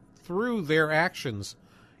through their actions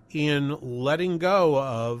in letting go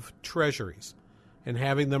of treasuries and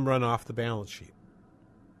having them run off the balance sheet.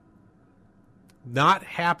 Not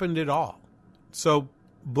happened at all. So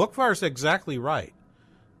Bookvar's exactly right.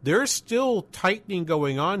 There's still tightening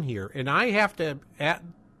going on here, and I have to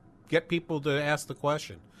get people to ask the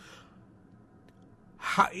question.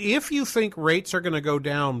 If you think rates are going to go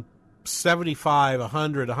down 75,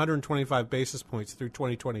 100, 125 basis points through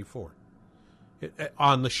 2024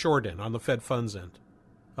 on the short end, on the Fed funds end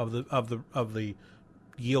of the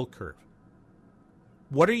yield curve,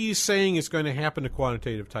 what are you saying is going to happen to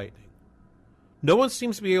quantitative tightening? No one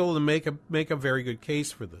seems to be able to make a very good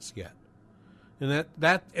case for this yet. And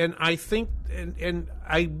I think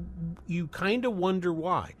you kind of wonder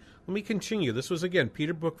why. Let me continue. This was, again,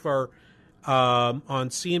 Peter Bookvar on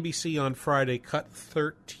CNBC on Friday, cut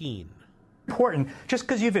 13. Important. Just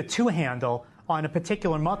because you have a 2-handle on a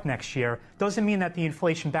particular month next year doesn't mean that the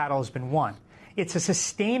inflation battle has been won. It's a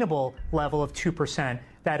sustainable level of 2%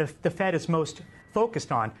 that if the Fed is most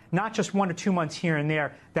focused on, not just 1 or 2 months here and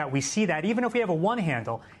there that we see that. Even if we have a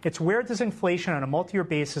 1-handle, it's where does inflation on a multi-year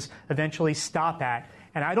basis eventually stop at?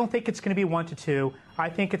 And I don't think it's going to be 1 to 2. I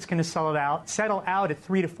think it's going to settle out at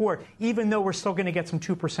 3 to 4, even though we're still going to get some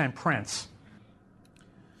 2% prints.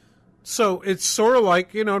 So it's sort of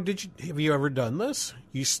like, have you ever done this?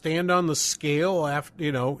 You stand on the scale after,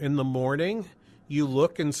 in the morning, you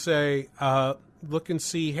look and say,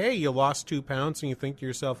 see, hey, you lost 2 pounds, and you think to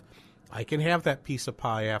yourself, I can have that piece of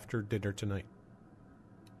pie after dinner tonight.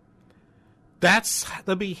 That's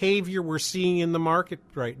the behavior we're seeing in the market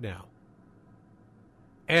right now.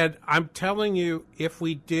 And I'm telling you, if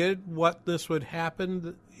we did what this would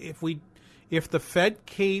happen, if the Fed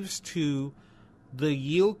caves to the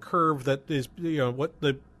yield curve that is, what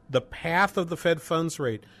the path of the Fed funds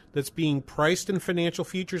rate that's being priced in financial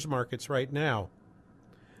futures markets right now,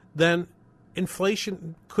 then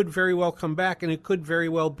inflation could very well come back, and it could very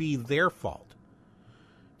well be their fault.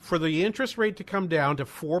 For the interest rate to come down to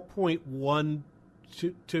 4.1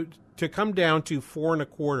 to come down to 4 to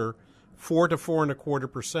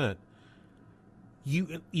 4.25%,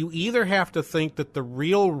 you either have to think that the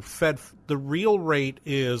real rate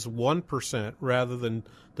is 1% rather than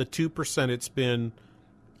the 2% it's been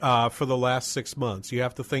for the last 6 months. You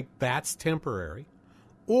have to think that's temporary,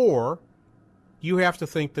 or you have to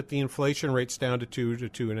think that the inflation rate's down to 2 to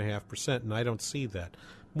 2.5%, and I don't see that.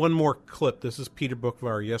 One more clip. This is Peter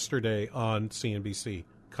Boockvar yesterday on CNBC.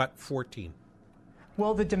 Cut 14.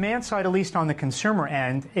 Well, the demand side, at least on the consumer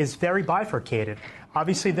end, is very bifurcated.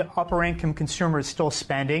 Obviously, the upper-income consumer is still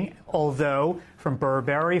spending, although from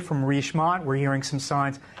Burberry, from Richemont, we're hearing some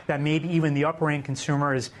signs that maybe even the upper-end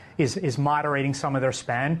consumer is moderating some of their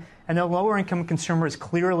spend. And the lower-income consumer is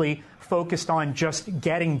clearly focused on just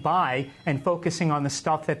getting by and focusing on the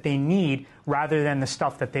stuff that they need rather than the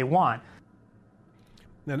stuff that they want.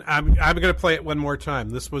 And I'm going to play it one more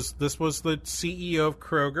time. This was the CEO of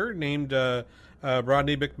Kroger, named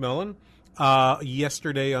Rodney McMillan,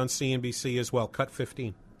 yesterday on CNBC as well. Cut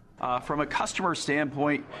 15. From a customer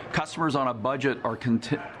standpoint, customers on a budget are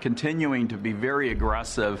continuing to be very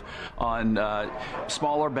aggressive on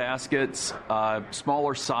smaller baskets,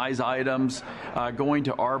 smaller size items, going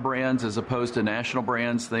to our brands as opposed to national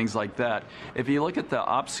brands, things like that. If you look at the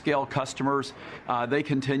upscale customers, they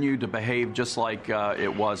continue to behave just like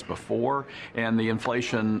it was before, and the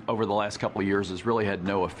inflation over the last couple of years has really had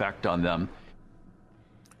no effect on them.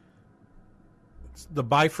 The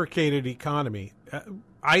bifurcated economy,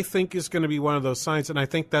 I think, is going to be one of those signs, and I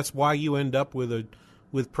think that's why you end up with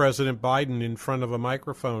President Biden in front of a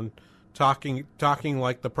microphone talking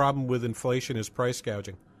like the problem with inflation is price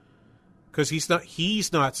gouging, because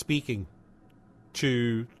he's not speaking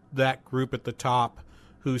to that group at the top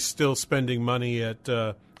who's still spending money at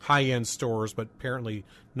high-end stores, but apparently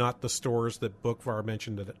not the stores that Boockvar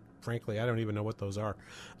mentioned. That, frankly, I don't even know what those are.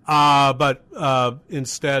 But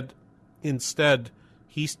instead, the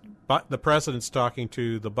president's talking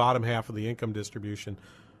to the bottom half of the income distribution,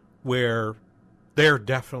 where they're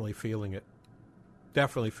definitely feeling it.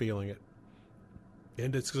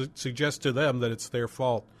 And it suggests to them that it's their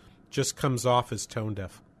fault just comes off as tone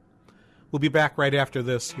deaf. We'll be back right after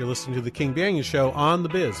this. You're listening to The King Banaian Show on The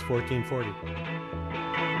Biz 1440.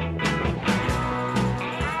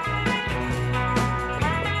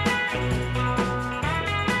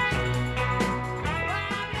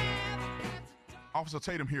 Officer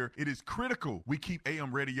Tatum here. It is critical we keep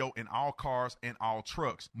AM radio in all cars and all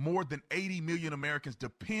trucks. More than 80 million Americans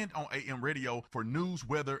depend on AM radio for news,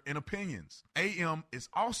 weather, and opinions. AM is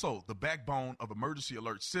also the backbone of emergency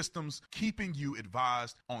alert systems, keeping you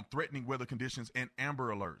advised on threatening weather conditions and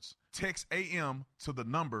Amber Alerts. Text AM to the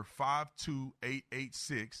number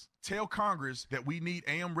 52886. Tell Congress that we need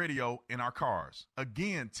AM radio in our cars.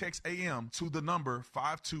 Again, text AM to the number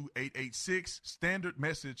 52886. Standard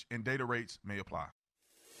message and data rates may apply.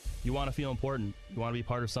 You want to feel important. You want to be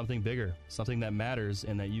part of something bigger, something that matters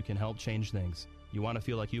and that you can help change things. You want to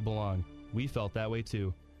feel like you belong. We felt that way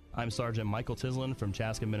too. I'm Sergeant Michael Tislin from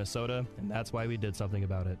Chaska, Minnesota, and that's why we did something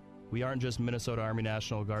about it. We aren't just Minnesota Army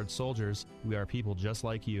National Guard soldiers. We are people just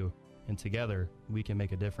like you. And together, we can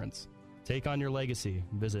make a difference. Take on your legacy.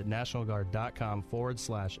 Visit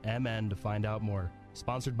nationalguard.com/MN to find out more.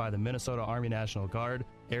 Sponsored by the Minnesota Army National Guard,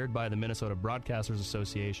 aired by the Minnesota Broadcasters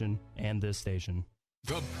Association and this station.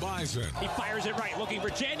 The Bison. He fires it right, looking for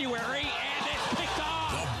January, and it's picked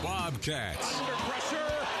off. The Bobcats. Under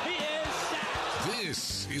pressure, he is sacked.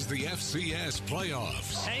 This is the FCS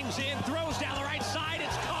playoffs. Hangs in, throws down the right side,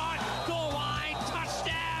 it's caught. Goal line,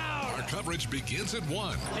 touchdown. Our coverage begins at 1.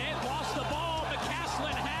 And lost the ball,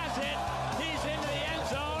 McCaslin has it. He's into the end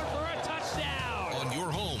zone for a touchdown. On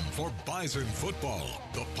your home for Bison football,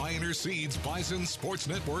 the Pioneer Seeds Bison Sports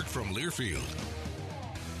Network from Learfield.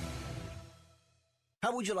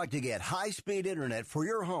 Have we would you like to get high-speed internet for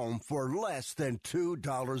your home for less than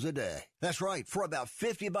 $2 a day? That's right. For about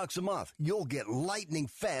 $50 a month, you'll get lightning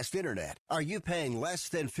fast internet. Are you paying less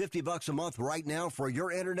than $50 a month right now for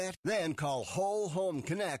your internet? Then call Whole Home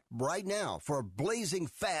Connect right now for blazing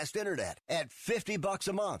fast internet at $50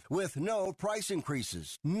 a month with no price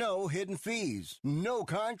increases, no hidden fees, no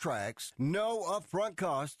contracts, no upfront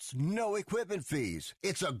costs, no equipment fees.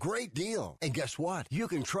 It's a great deal. And guess what? You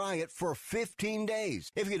can try it for 15 days.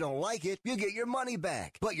 If you don't like it, you get your money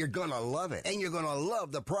back. But you're going to love it, and you're going to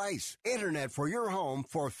love the price. Internet for your home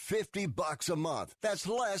for $50 a month. That's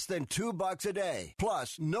less than $2 a day.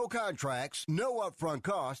 Plus, no contracts, no upfront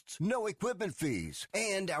costs, no equipment fees,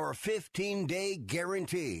 and our 15-day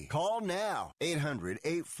guarantee. Call now.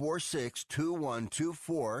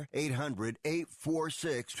 800-846-2124.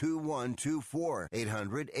 800-846-2124.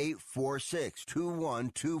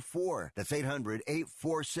 800-846-2124. That's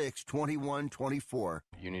 800-846-2124.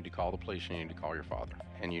 You need to call the police and you need to call your father.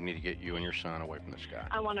 And you need to get you and your son away from this guy.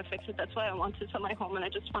 I want to fix it. That's why I want to sell my home, and I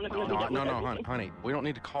just want to be done with everything. Honey, we don't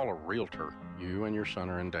need to call a realtor. You and your son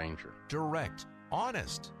are in danger. Direct,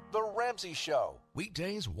 honest. The Ramsey Show.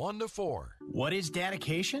 Weekdays 1 to 4. What is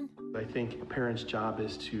dedication? I think a parent's job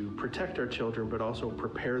is to protect our children, but also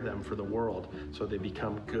prepare them for the world so they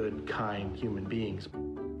become good, kind human beings.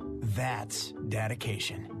 That's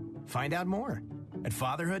dedication. Find out more at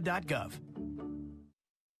fatherhood.gov.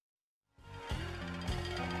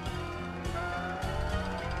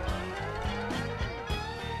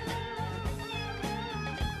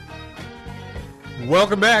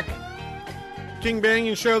 Welcome back. King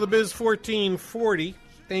Bang & Show, the Biz 1440.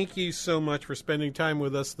 Thank you so much for spending time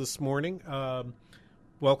with us this morning.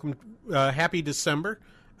 Welcome. Happy December.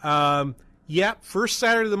 First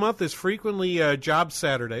Saturday of the month is frequently Job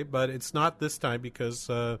Saturday, but it's not this time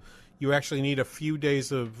because you actually need a few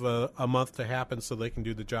days of a month to happen so they can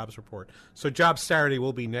do the jobs report. So Job Saturday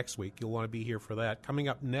will be next week. You'll want to be here for that. Coming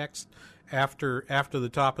up next, after the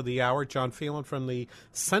top of the hour, John Phelan from the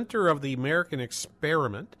Center of the American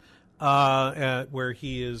Experiment, where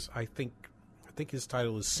he is, I think his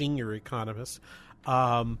title is senior economist.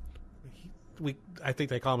 I think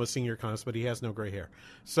they call him a senior economist, but he has no gray hair.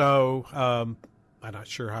 So I'm not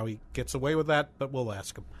sure how he gets away with that, but we'll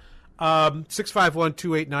ask him.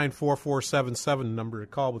 651-289-4477, number to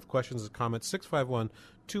call with questions and comments,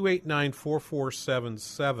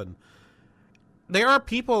 651-289-4477. There are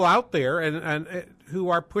people out there and who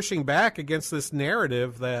are pushing back against this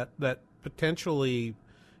narrative that potentially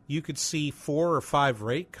you could see 4 or 5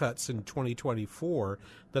 rate cuts in 2024,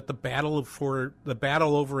 that the battle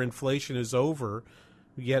over inflation is over,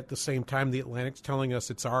 yet at the same time the Atlantic's telling us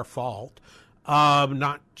it's our fault.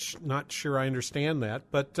 Not sure I understand that,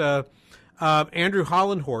 but Andrew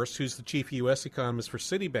Hollenhorst, who's the chief U.S. economist for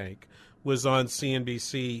Citibank, was on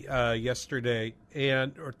CNBC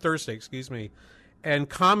Thursday, and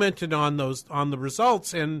commented on the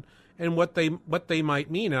results and what they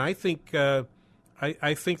might mean. And I think this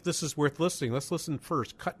is worth listening. Let's listen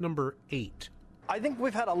first. Cut number 8. I think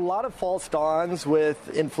we've had a lot of false dawns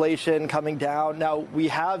with inflation coming down. Now, we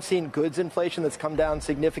have seen goods inflation that's come down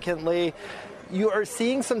significantly. You are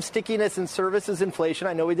seeing some stickiness in services inflation.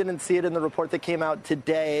 I know we didn't see it in the report that came out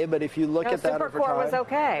today, but if you look at that over time... Supercore was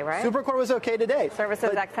okay, right? Supercore was okay today. Services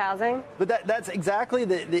ex housing? But that's exactly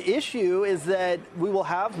the issue, is that we will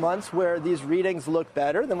have months where these readings look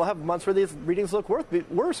better, then we'll have months where these readings look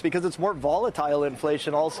worse because it's more volatile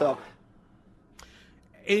inflation also.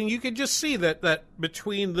 And you can just see that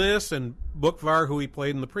between this and Bookvar, who we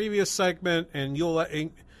played in the previous segment, and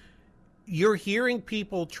you're hearing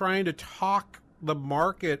people trying to talk the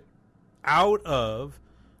market out of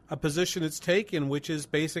a position it's taken, which is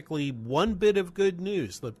basically one bit of good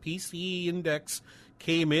news. The PCE index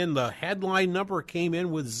came in, the headline number came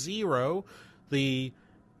in with 0. The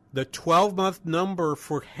 12-month number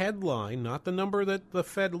for headline, not the number that the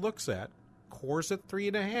Fed looks at, core's at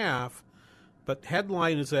 3.5, but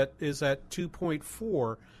headline is at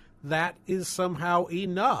 2.4. That is somehow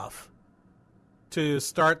enough to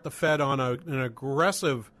start the Fed on an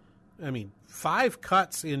aggressive, 5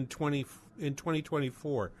 cuts in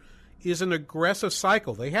 2024 is an aggressive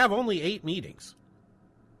cycle. They have only 8 meetings.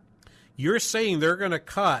 You're saying they're going to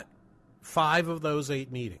cut 5 of those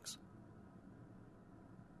 8 meetings,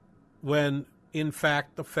 when in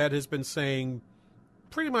fact the Fed has been saying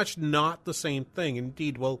pretty much not the same thing.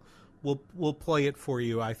 Indeed, we'll play it for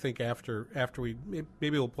you. I think after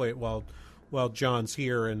maybe we'll play it while John's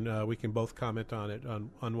here, and we can both comment on it,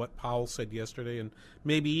 on what Powell said yesterday, and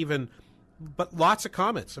maybe even, but lots of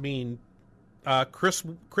comments. Chris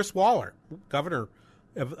Waller, governor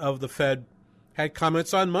of the Fed, had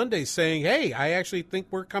comments on Monday saying, hey, I actually think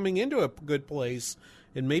we're coming into a good place,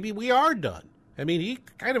 and maybe we are done. I mean, he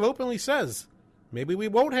kind of openly says, maybe we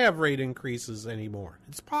won't have rate increases anymore.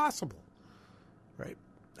 It's possible, right?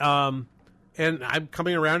 And I'm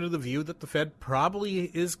coming around to the view that the Fed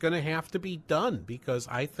probably is going to have to be done, because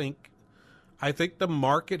I think the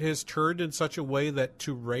market has turned in such a way that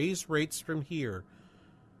to raise rates from here,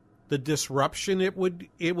 the disruption it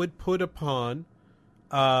would put upon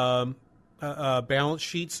balance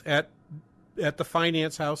sheets at the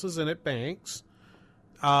finance houses and at banks,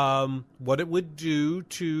 what it would do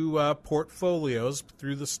to portfolios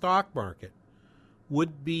through the stock market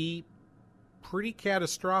would be pretty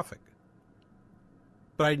catastrophic.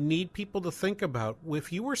 But I need people to think about,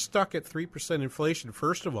 if you were stuck at 3% inflation,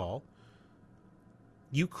 first of all,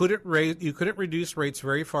 you couldn't reduce rates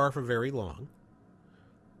very far for very long.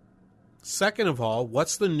 Second of all,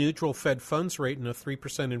 what's the neutral Fed funds rate in a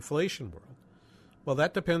 3% inflation world? Well,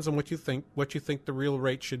 that depends on what you think the real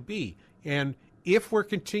rate should be. And if we're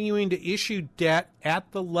continuing to issue debt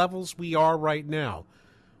at the levels we are right now,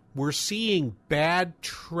 we're seeing bad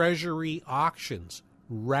Treasury auctions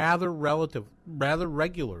rather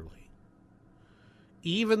regularly.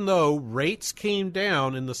 Even though rates came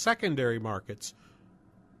down in the secondary markets,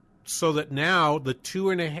 so that now the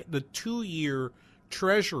 2-year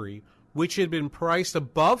Treasury, which had been priced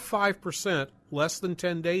above 5% less than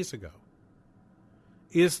 10 days ago,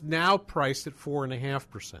 is now priced at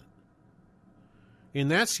 4.5%.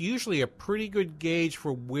 And that's usually a pretty good gauge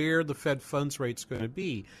for where the Fed funds rate's going to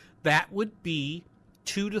be. That would be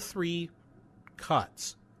 2 to 3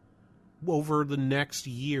 cuts over the next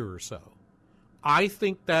year or so. I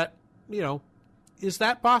think that, is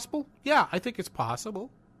that possible? Yeah, I think it's possible.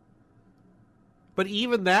 But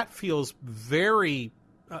even that feels very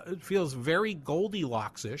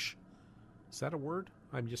Goldilocks-ish. Is that a word?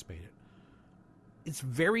 I just made it. It's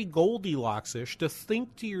very Goldilocks-ish to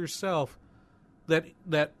think to yourself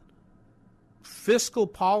that fiscal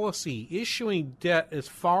policy, issuing debt as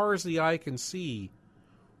far as the eye can see,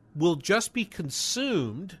 will just be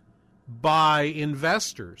consumed by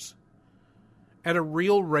investors at a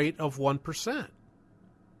real rate of 1%.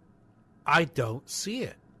 I don't see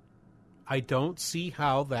it. I don't see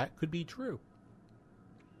how that could be true.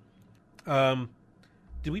 Did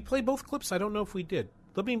we play both clips? I don't know if we did.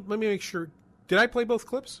 Let me make sure. Did I play both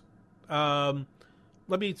clips? No.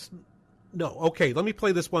 Okay, let me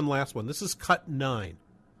play this last one. This is cut 9.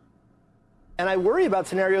 And I worry about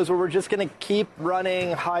scenarios where we're just going to keep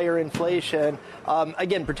running higher inflation,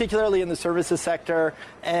 again, particularly in the services sector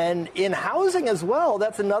and in housing as well.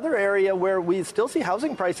 That's another area where we still see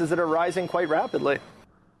housing prices that are rising quite rapidly.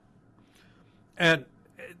 And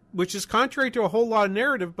which is contrary to a whole lot of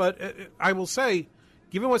narrative, but I will say,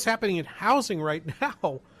 given what's happening in housing right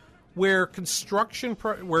now, where construction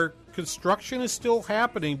is still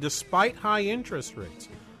happening despite high interest rates,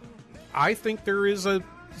 I think there is a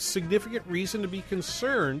significant reason to be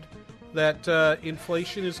concerned that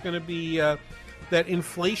inflation is going to be that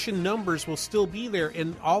inflation numbers will still be there,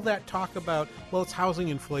 and all that talk about, well, it's housing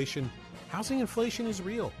inflation. Housing inflation is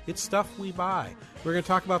real. It's stuff we buy. We're going to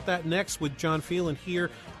talk about that next with John Phelan here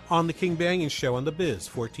on the King Bangin' Show on the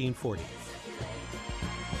Biz 1440.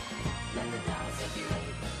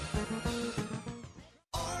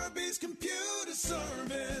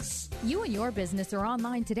 You and your business are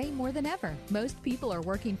online today more than ever. Most people are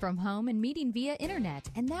working from home and meeting via internet,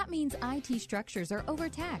 and that means IT structures are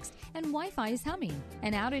overtaxed and Wi-Fi is humming.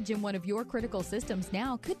 An outage in one of your critical systems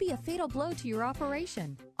now could be a fatal blow to your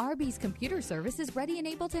operation. Arby's Computer Service is ready and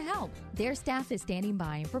able to help. Their staff is standing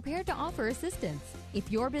by and prepared to offer assistance.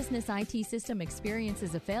 If your business IT system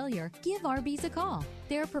experiences a failure, give Arby's a call.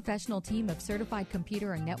 Their professional team of certified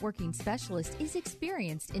computer and networking specialists is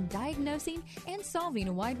experienced in diagnosing and solving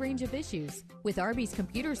a wide range of issues. With Arby's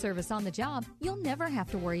Computer Service on the job, you'll never have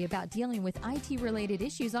to worry about dealing with IT-related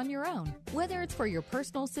issues on your own, whether it's for your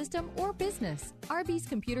personal system or business. Arby's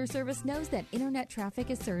Computer Service knows that internet traffic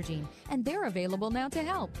is surging, and they're available now to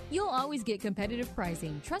help. You'll always get competitive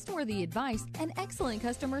pricing, trustworthy advice, and excellent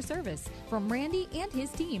customer service from Randy and his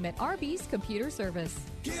team at Arby's Computer Service.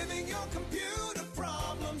 Giving your computer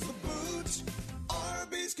problems a boot.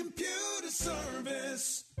 Arby's Computer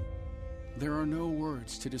Service. There are no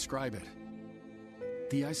words to describe it.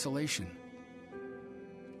 The isolation,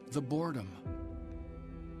 the boredom,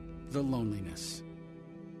 the loneliness.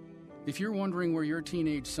 If you're wondering where your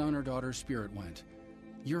teenage son or daughter's spirit went,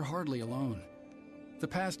 you're hardly alone. The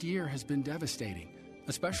past year has been devastating,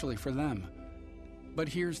 especially for them. But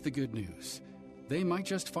here's the good news. They might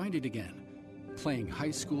just find it again, playing high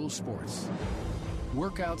school sports.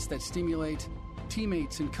 Workouts that stimulate,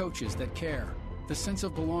 teammates and coaches that care. the sense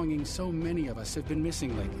of belonging so many of us have been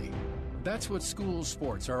missing lately. That's what school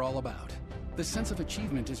sports are all about. The sense of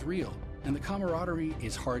achievement is real, and the camaraderie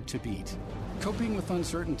is hard to beat. Coping with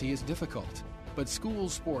uncertainty is difficult, but school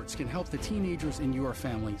sports can help the teenagers in your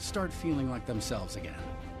family start feeling like themselves again.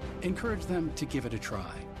 Encourage them to give it a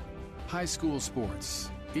try. High school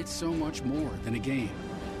sports, it's so much more than a game.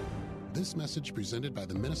 This message presented by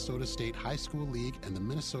the Minnesota State High School League and the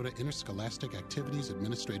Minnesota Interscholastic Activities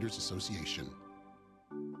Administrators Association.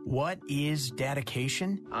 What is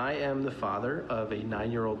dedication? I am the father of a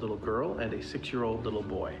 9-year-old little girl and a 6-year-old little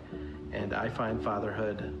boy, and I find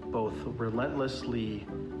fatherhood both relentlessly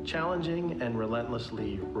challenging and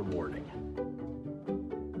relentlessly rewarding.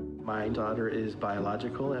 My daughter is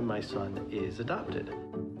biological and my son is adopted.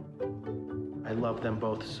 I love them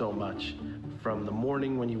both so much, from the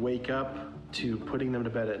morning when you wake up to putting them to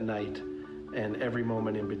bed at night and every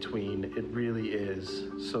moment in between. It really is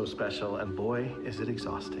so special, and boy, is it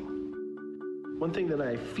exhausting. One thing that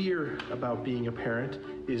I fear about being a parent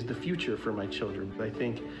is the future for my children. I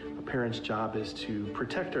think a parent's job is to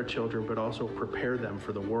protect our children, but also prepare them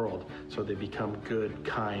for the world so they become good,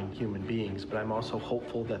 kind human beings. But I'm also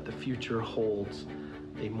hopeful that the future holds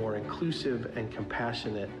a more inclusive and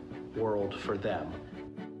compassionate world for them.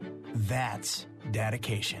 That's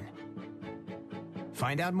dedication.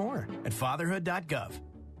 Find out more at fatherhood.gov.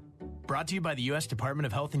 Brought to you by the U.S. Department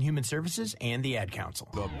of Health and Human Services and the Ad Council.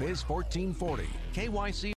 The Biz 1440,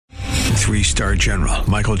 KYC. 3-star General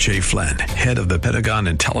Michael J. Flynn, head of the Pentagon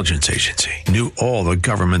Intelligence Agency, knew all the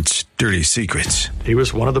government's dirty secrets. He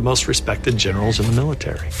was one of the most respected generals in the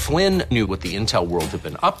military. Flynn knew what the intel world had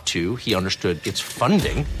been up to. He understood its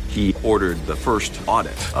funding. He ordered the first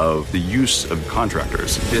audit of the use of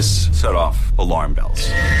contractors. This set off alarm bells.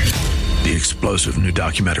 The explosive new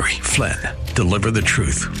documentary, Flynn, Deliver the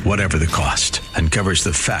Truth, Whatever the Cost, uncovers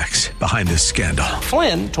the facts behind this scandal.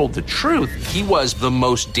 Flynn told the truth. He was the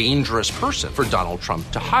most dangerous person for Donald Trump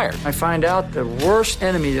to hire. I find out the worst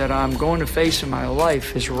enemy that I'm going to face in my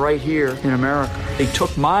life is right here in America. They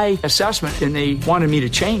took my assessment and they wanted me to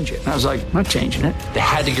change it. And I was like, I'm not changing it. They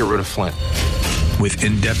had to get rid of Flynn. With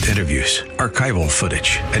in-depth interviews, archival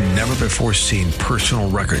footage, and never-before-seen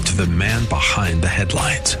personal records of the man behind the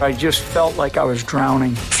headlines. I just felt like I was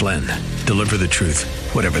drowning. Flynn, Deliver the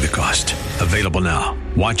Truth, Whatever the Cost. Available now.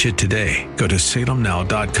 Watch it today. Go to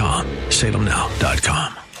salemnow.com.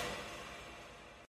 salemnow.com.